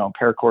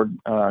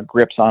paracord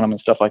grips on them and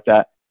stuff like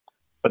that.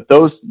 But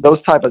those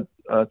type of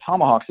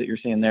Tomahawks that you're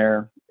seeing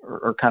there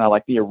are kind of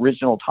like the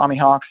original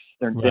Tommyhawks.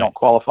 They don't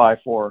qualify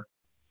for,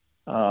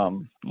 you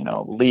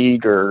know,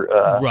 league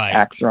or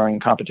axe throwing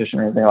competition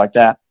or anything like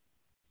that.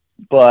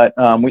 but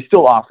we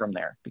still offer them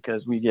there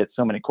because we get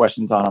so many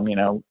questions on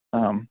them.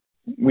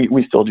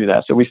 We still do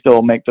that. So we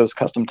still make those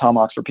custom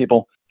tomahawks for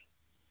people.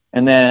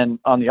 And then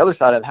on the other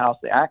side of the house,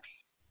 the axe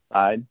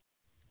side,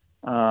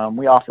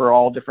 we offer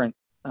all different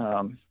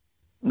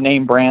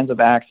name brands of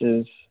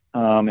axes,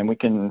 and we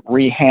can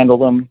rehandle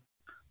them.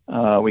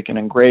 We can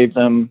engrave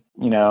them.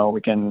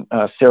 We can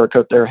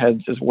Cerakote their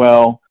heads as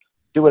well.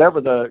 Do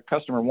whatever the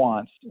customer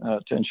wants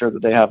to ensure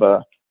that they have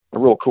a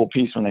real cool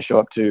piece when they show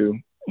up to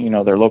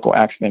their local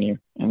axe venue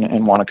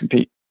and want to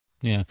compete.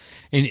 Yeah.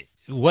 And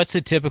what's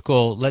a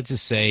typical, let's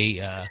just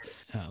say,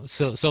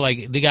 so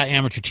like they got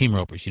amateur team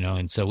ropers,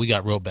 and so we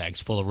got rope bags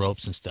full of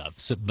ropes and stuff.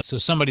 So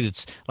somebody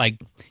that's like,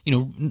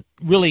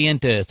 really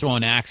into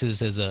throwing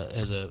axes as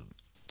a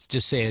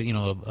just say,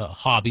 a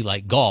hobby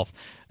like golf,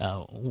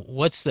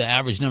 what's the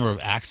average number of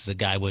axes a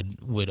guy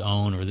would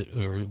own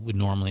or would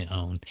normally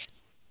own?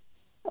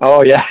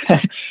 Oh yeah.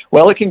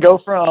 Well, it can go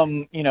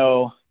from,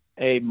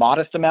 a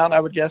modest amount, I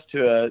would guess,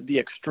 to the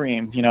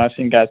extreme. I've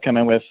seen guys come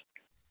in with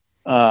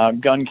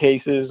gun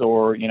cases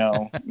or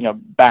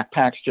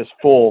backpacks just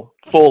full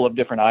of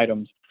different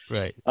items.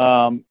 Right.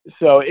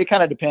 So it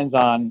kind of depends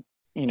on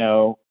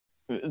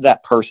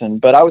that person,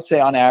 but I would say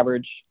on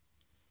average,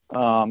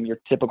 your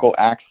typical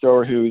axe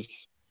thrower who's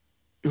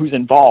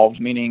involved,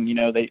 meaning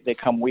they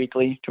come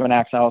weekly to an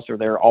axe house or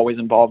they're always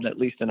involved at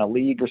least in a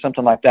league or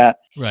something like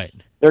that. Right.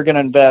 They're going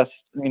to invest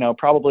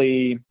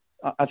probably,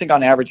 I think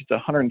on average it's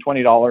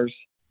 $120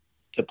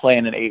 to play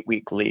in an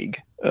 8-week league,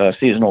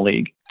 seasonal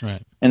league.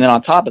 Right. And then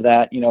on top of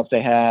that, if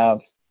they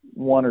have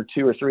 1 or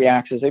 2 or 3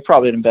 axes, they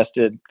probably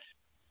invested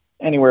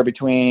anywhere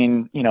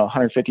between,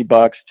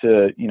 $150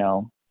 to,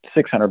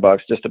 $600,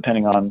 just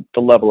depending on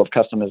the level of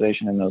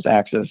customization in those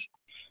axes.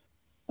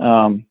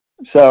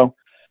 So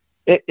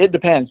it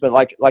depends, but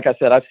like I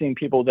said, I've seen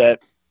people that,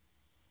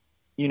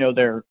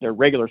 their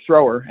regular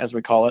thrower, as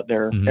we call it,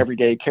 their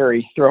everyday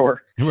carry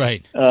thrower.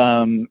 Right.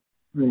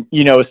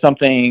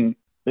 Something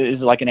is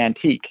like an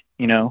antique,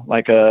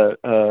 like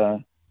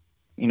a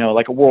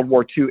World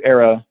War II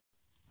era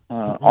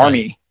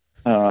Army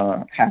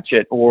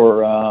hatchet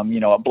or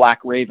a Black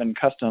Raven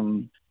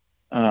custom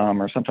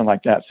or something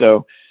like that.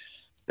 So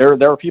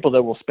there are people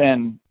that will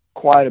spend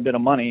quite a bit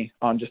of money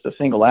on just a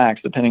single axe,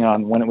 depending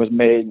on when it was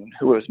made and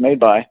who it was made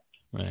by.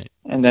 Right.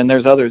 And then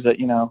there's others that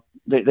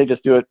they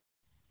just do it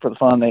for the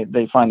fun.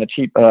 They find the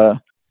cheap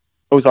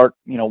Ozark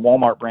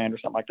Walmart brand or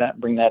something like that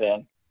and bring that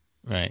in.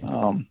 Right.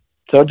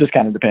 So it just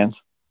kind of depends.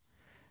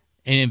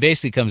 And it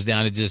basically comes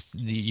down to just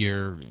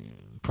your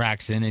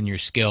practicing and your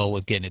skill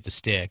with getting it to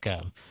stick.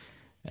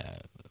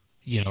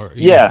 Yeah,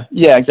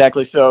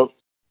 exactly. So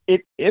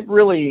it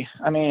really,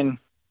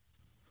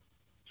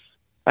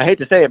 I hate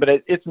to say it, but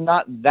it's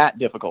not that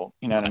difficult.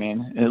 You know what I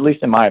mean? At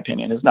least in my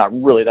opinion, it's not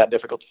really that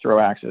difficult to throw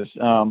axes.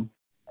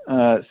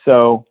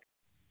 So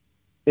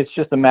it's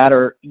just a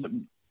matter.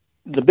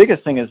 The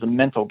biggest thing is the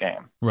mental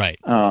game. Right.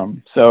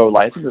 So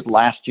like, I think it was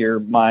last year,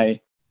 my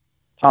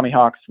Tommy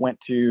Hawks went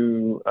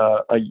to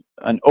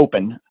an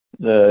Open,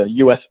 the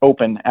U.S.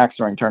 Open axe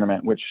throwing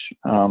tournament, which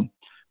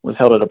was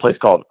held at a place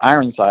called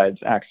Ironsides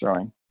Axe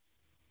Throwing,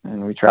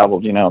 and we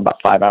traveled,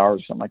 about 5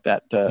 hours, something like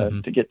that,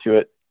 to get to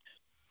it.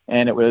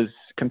 And it was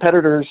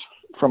competitors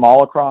from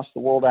all across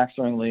the World Axe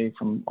Throwing League,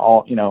 from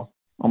all,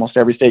 almost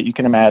every state you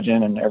can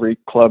imagine and every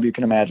club you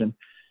can imagine.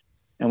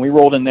 And we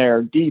rolled in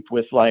there deep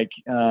with like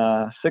 6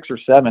 or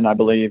 7, I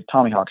believe,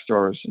 Tommy Hawk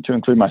throwers, to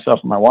include myself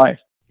and my wife.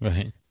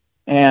 Right.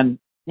 And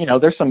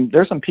there's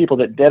some people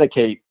that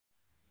dedicate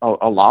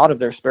a lot of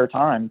their spare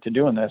time to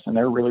doing this, and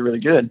they're really, really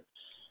good.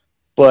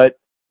 But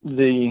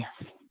the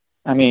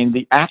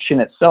action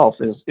itself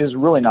is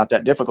really not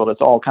that difficult.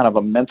 It's all kind of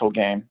a mental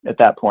game at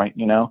that point,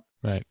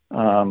 Right.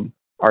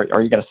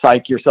 Are you going to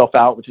psych yourself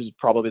out, which is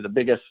probably the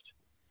biggest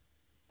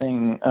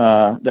thing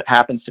that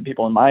happens to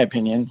people, in my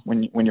opinion,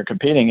 when you're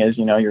competing, is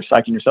you're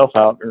psyching yourself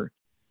out or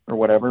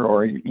whatever,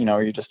 or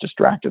you're just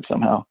distracted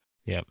somehow.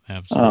 Yep,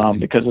 absolutely.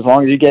 Because as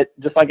long as you get,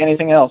 just like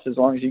anything else, as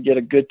long as you get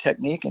a good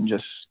technique and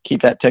just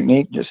keep that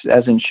technique, just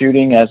as in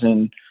shooting, as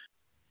in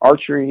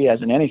archery,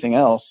 as in anything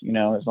else,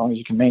 as long as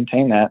you can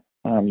maintain that,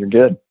 you're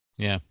good.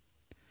 Yeah.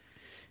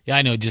 Yeah,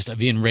 I know. Just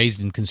being raised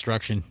in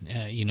construction,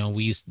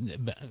 we used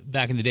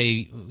back in the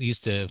day. We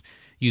used to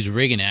use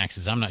rigging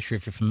axes. I'm not sure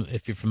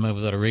if you're familiar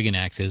with what a rigging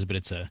axe is, but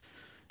it's a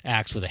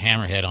axe with a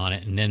hammerhead on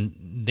it. And then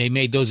they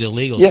made those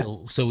illegal, yeah.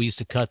 So we used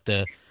to cut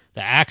the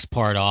axe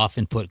part off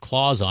and put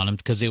claws on them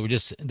because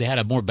they had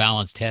a more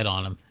balanced head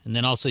on them. And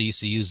then also used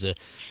to use the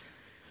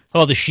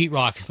little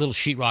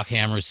sheetrock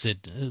hammers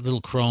that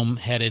little chrome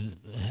headed,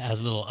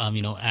 has a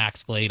little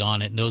axe blade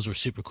on it, and those were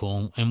super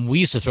cool. And we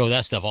used to throw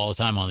that stuff all the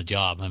time on the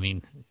job.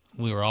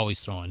 We were always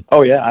throwing.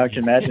 Oh yeah, I can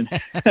imagine.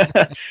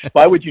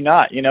 Why would you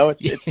not?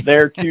 It's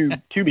there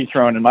to be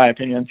thrown, in my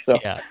opinion. So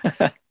yeah.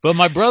 But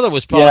my brother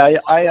was probably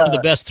one of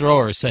the best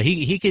throwers, so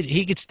he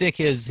could stick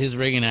his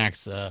rigging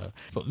axe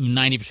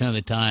 90% of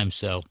the time.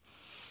 So,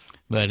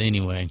 but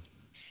anyway.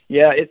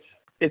 Yeah,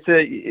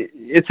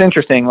 it's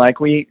interesting. Like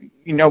we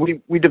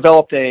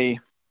developed a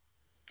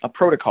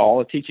protocol,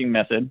 a teaching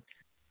method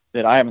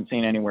that I haven't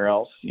seen anywhere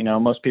else. You know,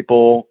 most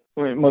people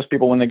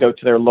when they go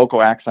to their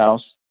local axe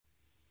house,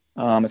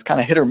 it's kind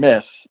of hit or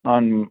miss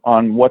on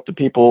what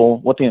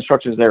the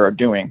instructors there are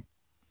doing.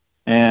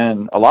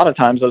 And a lot of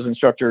times those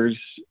instructors,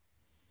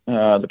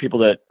 the people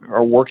that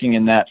are working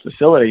in that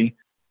facility,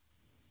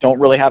 don't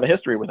really have a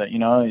history with it. You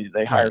know,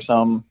 they hire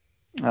some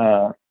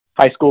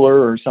high schooler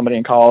or somebody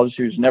in college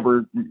who's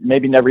never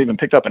even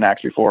picked up an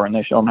axe before, and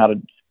they show them how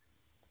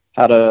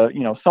to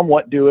you know,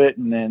 somewhat do it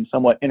and then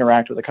somewhat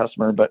interact with the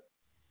customer. But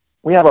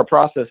we have our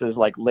processes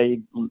like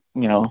laid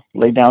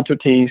down to a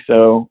T,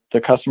 so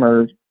the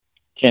customer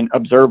can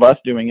observe us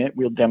doing it.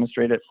 We'll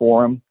demonstrate it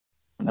for them,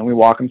 and then we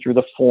walk them through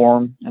the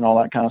form and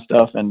all that kind of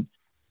stuff, and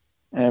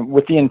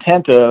with the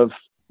intent of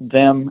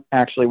them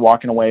actually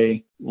walking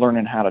away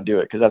learning how to do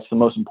it, because that's the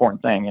most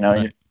important thing. You know,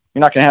 right.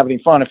 You're not going to have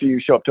any fun if you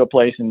show up to a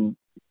place and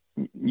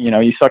you know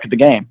you suck at the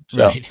game.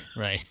 So,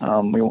 right.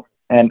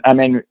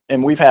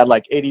 And we've had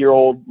like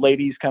 80-year-old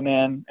ladies come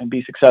in and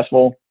be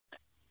successful.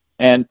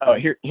 And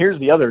here's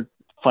the other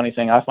funny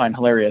thing I find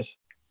hilarious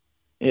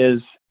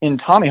is in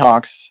Tommy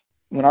Hawks,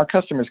 when our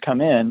customers come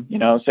in, you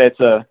know, say it's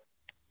a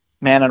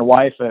man and a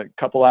wife, a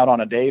couple out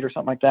on a date or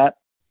something like that,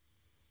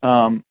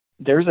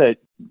 there's a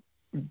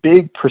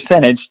big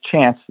percentage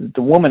chance that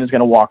the woman is going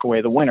to walk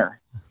away the winner.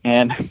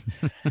 And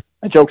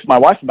I joked with my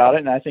wife about it,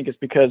 and I think it's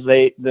because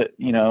the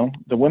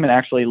women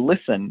actually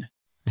listen.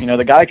 You know,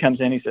 the guy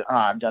comes in, he says,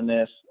 I've done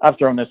this, I've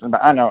thrown this, and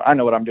I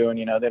know what I'm doing.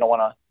 You know, they don't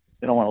want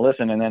to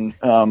listen. And then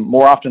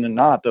more often than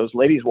not, those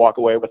ladies walk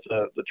away with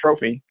the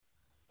trophy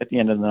at the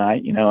end of the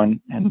night, you know,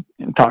 and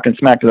talking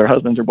smack to their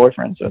husbands or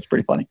boyfriends. So it's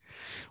pretty funny.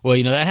 Well,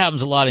 you know, that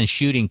happens a lot in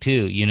shooting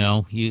too. You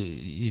know,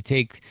 you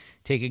take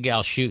a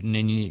gal shooting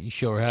and you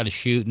show her how to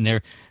shoot,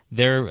 and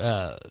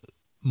they're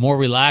more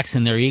relaxed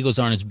and their egos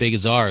aren't as big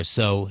as ours.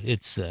 So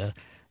it's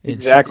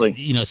exactly,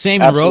 you know,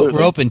 same in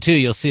roping too.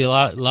 You'll see a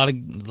lot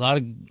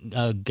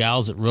of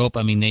gals that rope.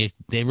 I mean,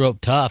 they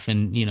rope tough,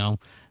 and you know,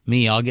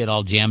 me, I'll get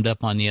all jammed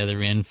up on the other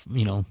end,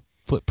 you know,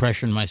 put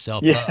pressure on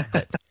myself up.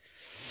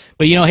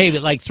 But you know, hey,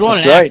 but like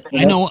throwing an axe,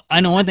 I know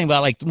one thing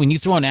about like when you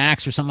throw an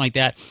axe or something like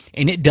that,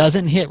 and it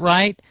doesn't hit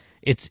right,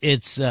 it's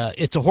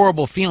a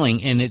horrible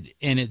feeling, and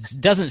it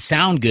doesn't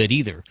sound good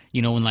either.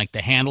 You know, when like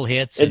the handle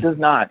hits, it does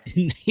not.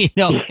 You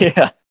know,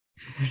 yeah.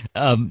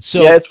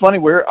 So yeah, it's funny.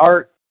 We're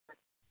our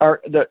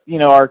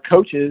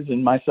coaches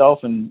and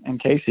myself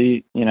and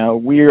Casey, you know,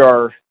 we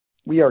are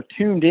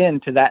tuned in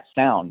to that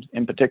sound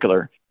in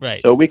particular.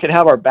 Right. So we could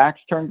have our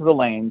backs turned to the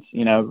lanes,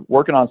 you know,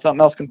 working on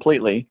something else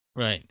completely.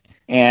 Right.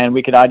 And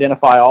we could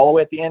identify all the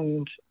way at the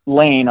end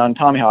lane on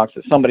Tommy Hawks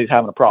that somebody's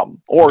having a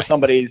problem or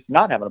somebody's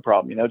not having a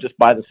problem, you know, just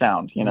by the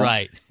sound, you know.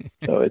 Right.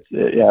 So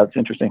it's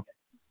interesting.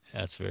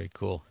 That's very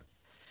cool.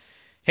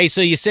 Hey,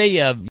 so you say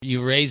you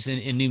were raised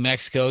in New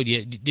Mexico.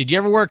 Did you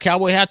ever wear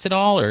cowboy hats at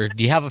all, or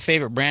do you have a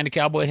favorite brand of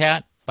cowboy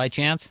hat by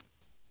chance?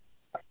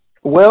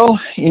 Well,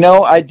 you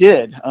know, I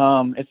did.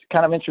 It's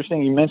kind of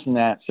interesting you mentioned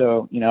that.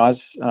 So, you know, I was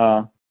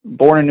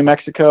born in New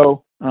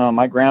Mexico.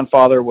 My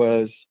grandfather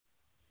was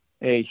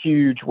a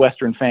huge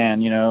Western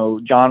fan, you know,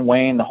 John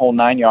Wayne, the whole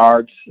 9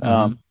 yards.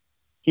 Mm-hmm.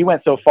 He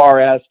went so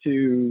far as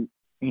to,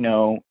 you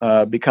know,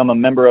 become a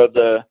member of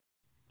the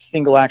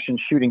Single Action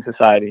Shooting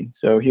Society.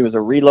 So he was a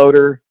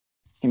reloader.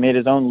 He made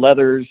his own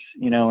leathers,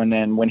 you know, and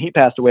then when he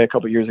passed away a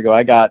couple of years ago,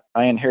 I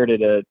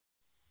inherited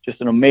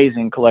just an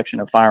amazing collection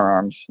of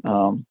firearms,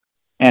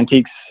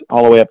 antiques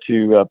all the way up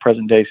to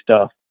present day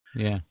stuff.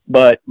 Yeah.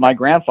 But my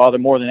grandfather,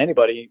 more than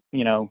anybody,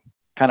 you know,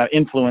 kind of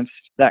influenced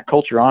that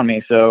culture on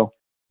me. So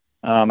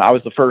I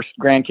was the first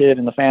grandkid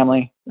in the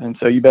family, and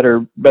so you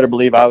better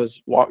believe I was,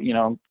 you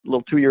know, a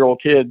little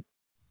 2-year-old kid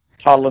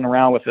toddling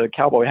around with a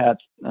cowboy hat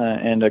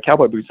and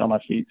cowboy boots on my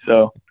feet.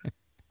 So,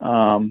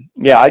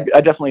 yeah, I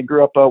definitely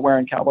grew up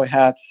wearing cowboy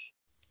hats.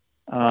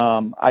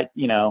 I'm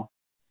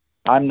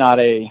not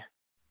a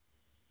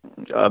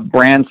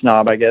brand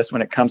snob, I guess,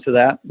 when it comes to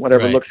that.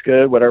 Whatever looks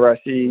good, whatever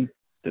I see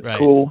that's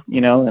cool,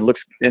 you know, and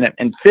looks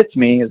and fits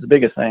me is the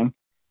biggest thing.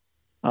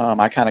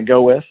 I kind of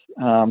go with.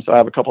 So I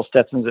have a couple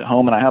Stetsons at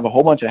home, and I have a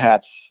whole bunch of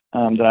hats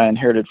that I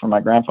inherited from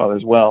my grandfather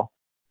as well.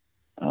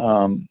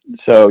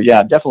 So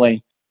yeah,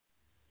 definitely.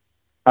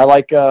 I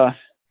like the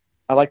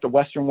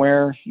Western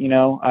wear. You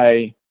know,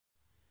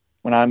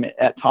 when I'm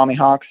at Tommy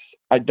Hawks,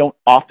 I don't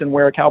often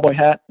wear a cowboy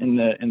hat,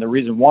 and the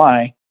reason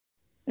why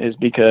is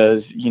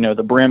because, you know,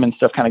 the brim and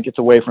stuff kind of gets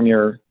away from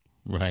your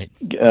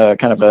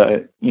kind of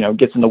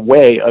gets in the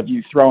way of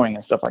you throwing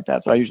and stuff like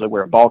that. So I usually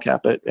wear a ball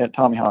cap at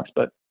Tommy Hawks,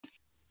 but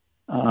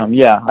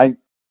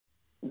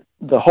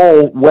the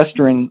whole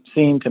Western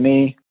scene to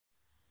me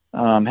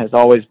has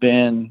always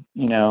been,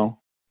 you know,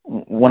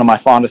 one of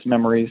my fondest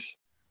memories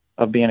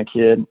of being a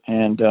kid,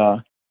 and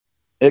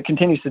it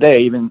continues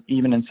today,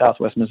 even in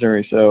Southwest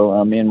Missouri.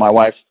 So me and my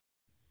wife,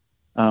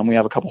 we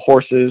have a couple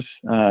horses.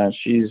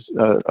 She's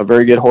a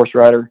very good horse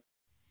rider.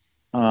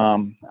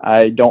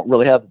 I don't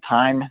really have the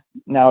time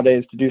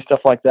nowadays to do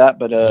stuff like that,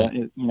 but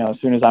you know, as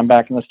soon as I'm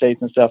back in the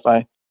States and stuff,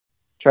 I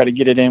try to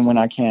get it in when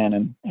I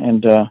can,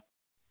 and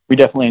we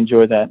definitely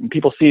enjoy that. And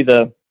people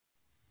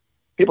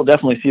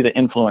definitely see the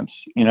influence,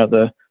 you know,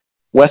 the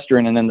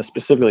Western and then the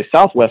specifically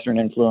Southwestern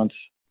influence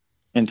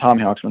in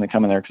Tommy Hawks when they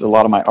come in there, because a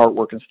lot of my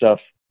artwork and stuff,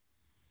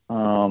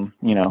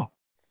 you know,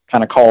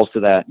 kind of calls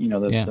to that, you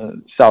know,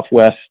 the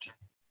Southwest,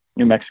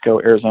 New Mexico,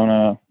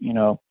 Arizona, you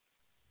know,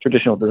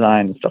 traditional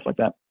design and stuff like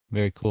that.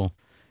 Very cool.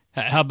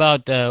 How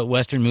about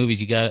Western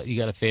movies? You got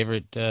a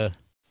favorite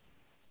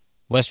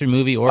Western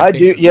movie? Or I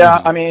do, yeah.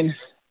 Movie? I mean,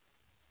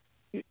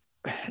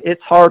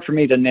 it's hard for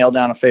me to nail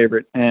down a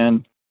favorite,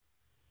 and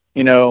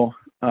you know,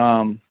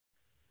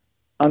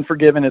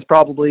 Unforgiven is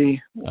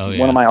probably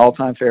one of my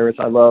all-time favorites.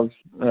 I love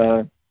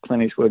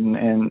Clint Eastwood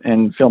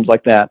and films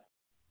like that.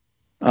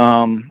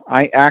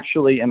 I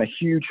actually am a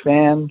huge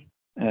fan,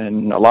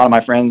 and a lot of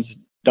my friends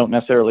don't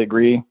necessarily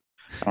agree.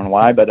 I don't know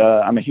why, but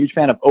I'm a huge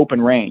fan of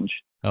Open Range.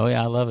 Oh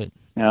yeah, I love it.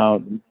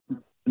 Now,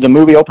 the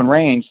movie Open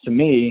Range, to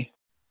me,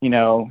 you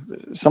know,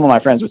 some of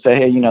my friends would say,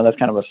 hey, you know, that's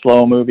kind of a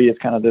slow movie. It's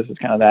kind of this, it's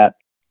kind of that.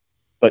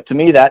 But to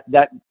me, that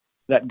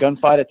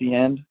gunfight at the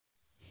end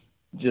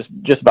just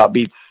about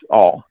beats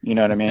all. You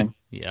know what I mean?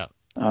 Yeah.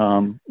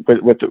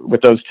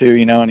 With those two,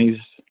 you know, and he's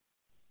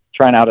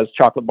trying out his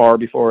chocolate bar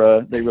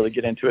before they really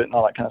get into it and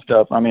all that kind of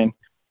stuff. I mean,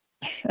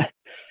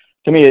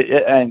 to me,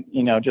 and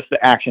you know, just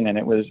the action in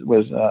it was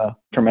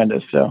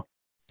tremendous. So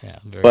yeah,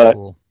 very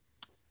cool.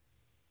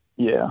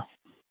 Yeah.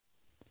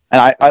 And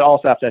I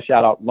also have to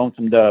shout out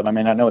Lonesome Dove. I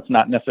mean, I know it's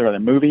not necessarily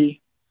a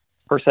movie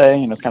per se,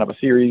 you know, it's kind of a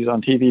series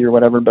on TV or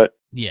whatever, but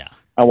yeah,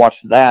 I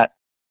watched that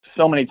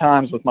so many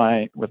times with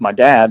my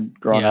dad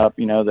growing up,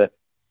 you know, that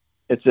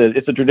it's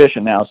a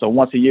tradition now. So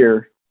once a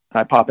year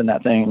I pop in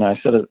that thing and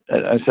I set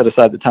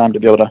aside the time to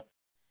be able to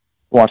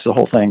watch the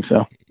whole thing.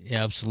 So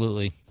yeah,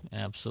 absolutely.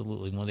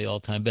 One of the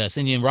all-time best.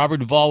 And Robert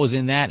Duvall was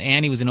in that,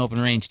 and he was in Open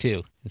Range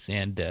too.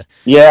 And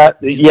he's that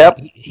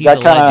a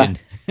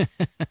legend.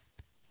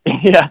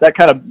 Yeah, that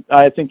kind of,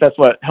 I think that's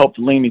what helped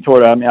lean me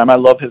toward it. I mean, I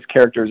love his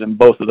characters in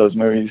both of those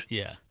movies.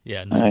 Yeah,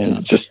 no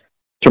doubt. It's just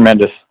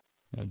tremendous.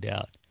 No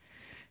doubt.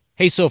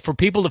 Hey, so for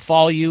people to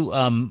follow you,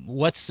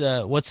 what's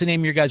the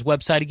name of your guys'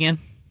 website again?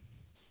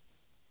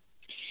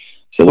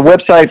 So the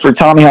website for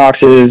Tommy Hawks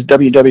is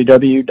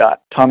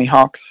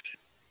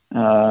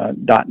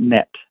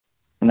www.tommyhawks.net,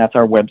 and that's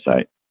our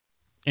website.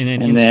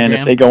 And then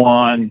if they go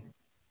on,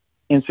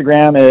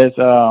 Instagram is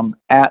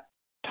at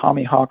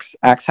Tommy Hawks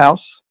Axe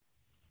House.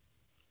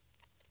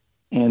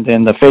 And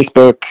then the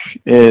Facebook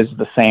is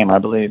the same, I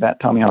believe, at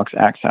Tommy Hawks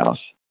Axe House.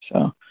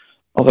 So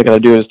all I got to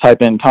do is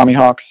type in Tommy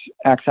Hawks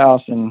Axe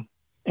House in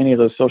any of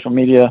those social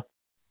media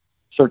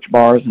search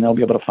bars, and they'll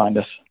be able to find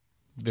us.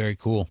 Very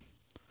cool.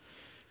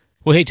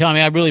 Well, hey,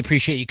 Tommy, I really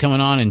appreciate you coming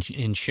on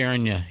and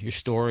sharing your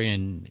story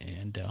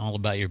and all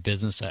about your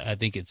business. I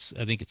think it's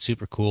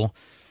super cool.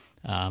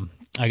 I'm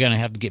gonna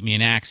have to get me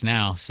an axe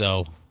now.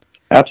 So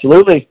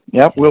absolutely,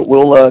 yep.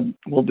 We'll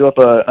do up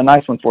a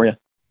nice one for you.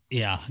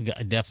 Yeah,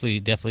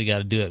 definitely got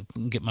to do it.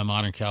 Get my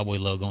Modern Cowboy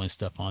logo and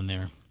stuff on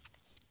there.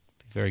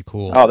 Very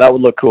cool. Oh, that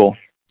would look cool.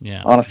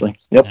 Yeah, honestly,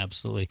 yep,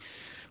 absolutely.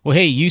 Well,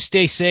 hey, you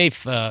stay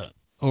safe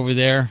over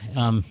there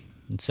in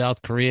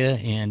South Korea,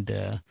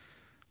 and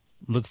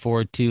look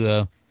forward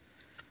to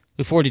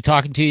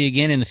talking to you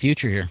again in the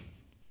future here.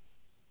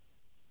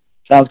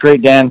 Sounds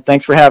great, Dan.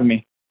 Thanks for having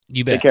me.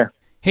 You bet. Take care.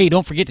 Hey,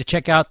 don't forget to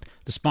check out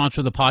the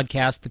sponsor of the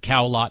podcast, The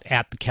Cow Lot,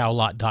 at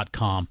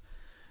thecowlot.com.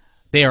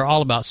 They are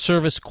all about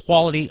service,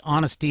 quality,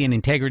 honesty, and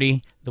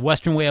integrity, the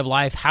Western way of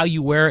life, how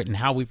you wear it, and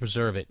how we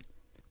preserve it.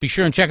 Be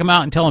sure and check them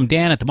out and tell them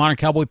Dan at the Modern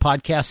Cowboy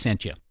Podcast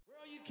sent you. Where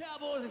are you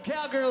cowboys and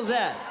cowgirls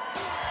at?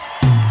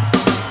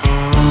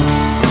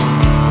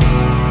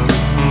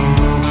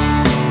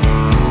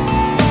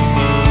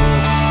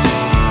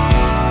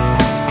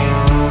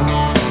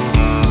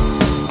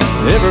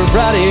 Every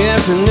Friday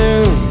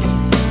afternoon,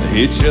 I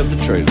hitch up the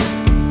trailer,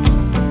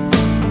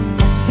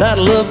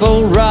 saddle up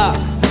old rock,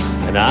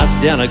 and ice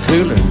down a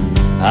cooler.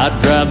 I'd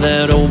drive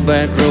that old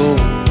back road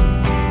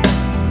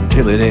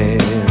until it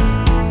ends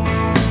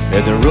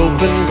at the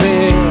roping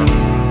pen.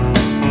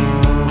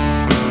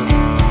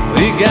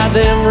 We got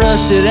them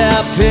rusted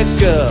out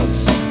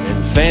pickups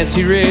and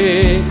fancy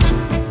rigs,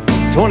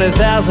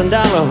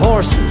 $20,000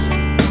 horses,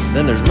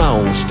 then there's my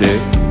own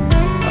stick.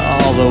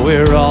 Although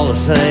we're all the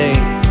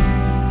same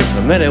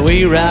the minute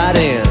we ride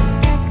in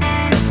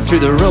to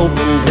the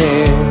roping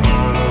pen.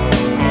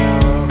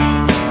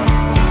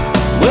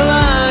 Well,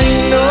 I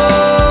ain't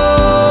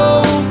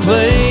no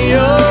play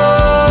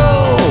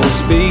your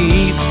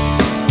speed,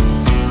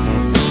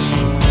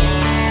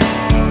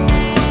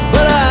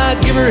 but I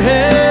give her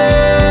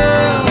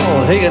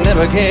hell, hey, you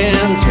never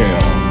can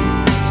tell.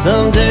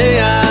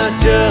 Someday I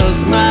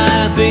just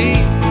might be.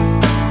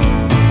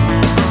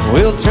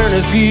 We'll turn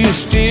a few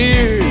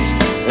steers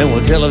and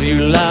we'll tell a few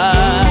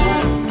lies,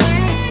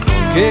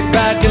 kick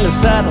back in the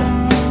saddle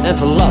and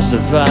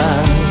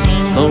philosophize.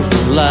 Most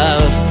of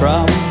life's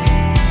problems,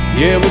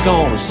 yeah, we're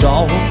gonna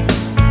solve them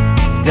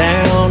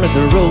down at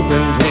the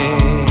roping pen.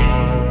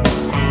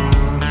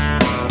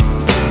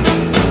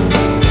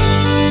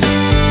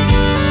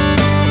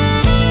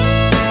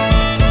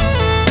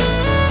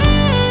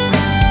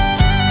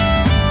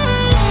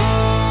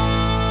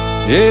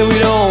 Yeah, we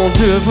don't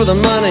do it for the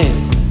money,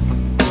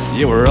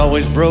 You were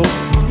always broke.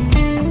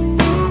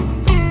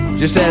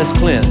 Just ask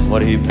Clint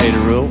what he paid a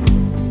rope.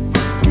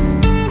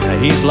 Now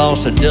he's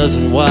lost a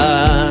dozen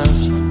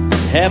wives,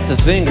 half the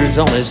fingers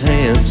on his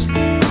hands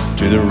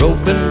to the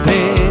roping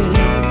pen.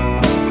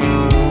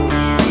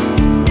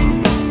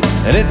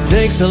 And it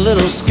takes a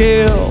little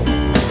skill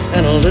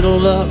and a little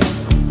luck.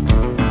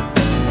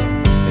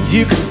 If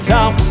you can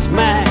talk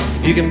smack,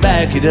 if you can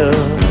back it up.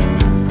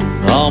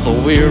 Oh,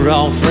 but we're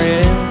all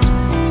friends,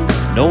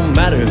 no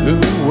matter who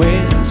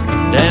wins,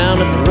 down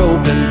at the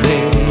roping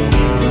pen.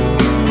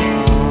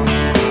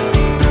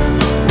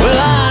 Well,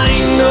 I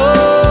ain't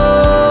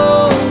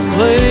no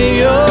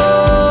player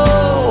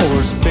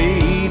or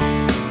speed,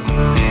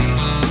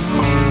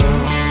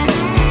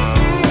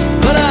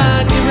 but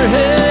I give her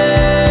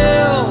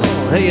hell.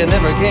 Hey, you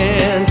never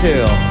can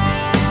tell.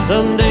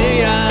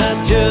 Someday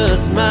I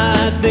just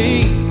might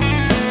be.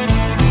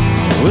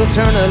 We'll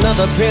turn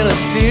another pen of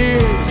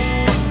steers,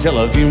 tell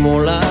a few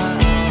more lies,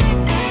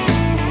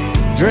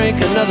 drink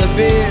another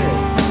beer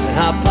and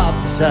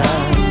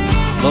hypothesize.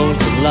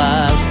 Most of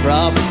life's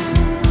problems,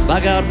 by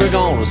God, we're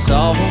gonna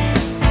solve them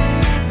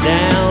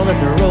down at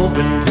the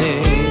roping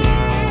pen.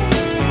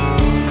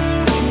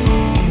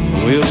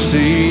 We'll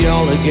see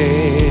y'all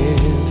again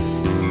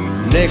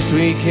next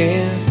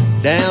weekend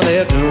down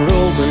at the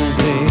roping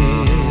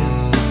pen.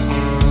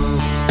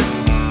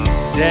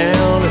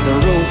 Down at the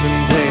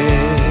roping pen.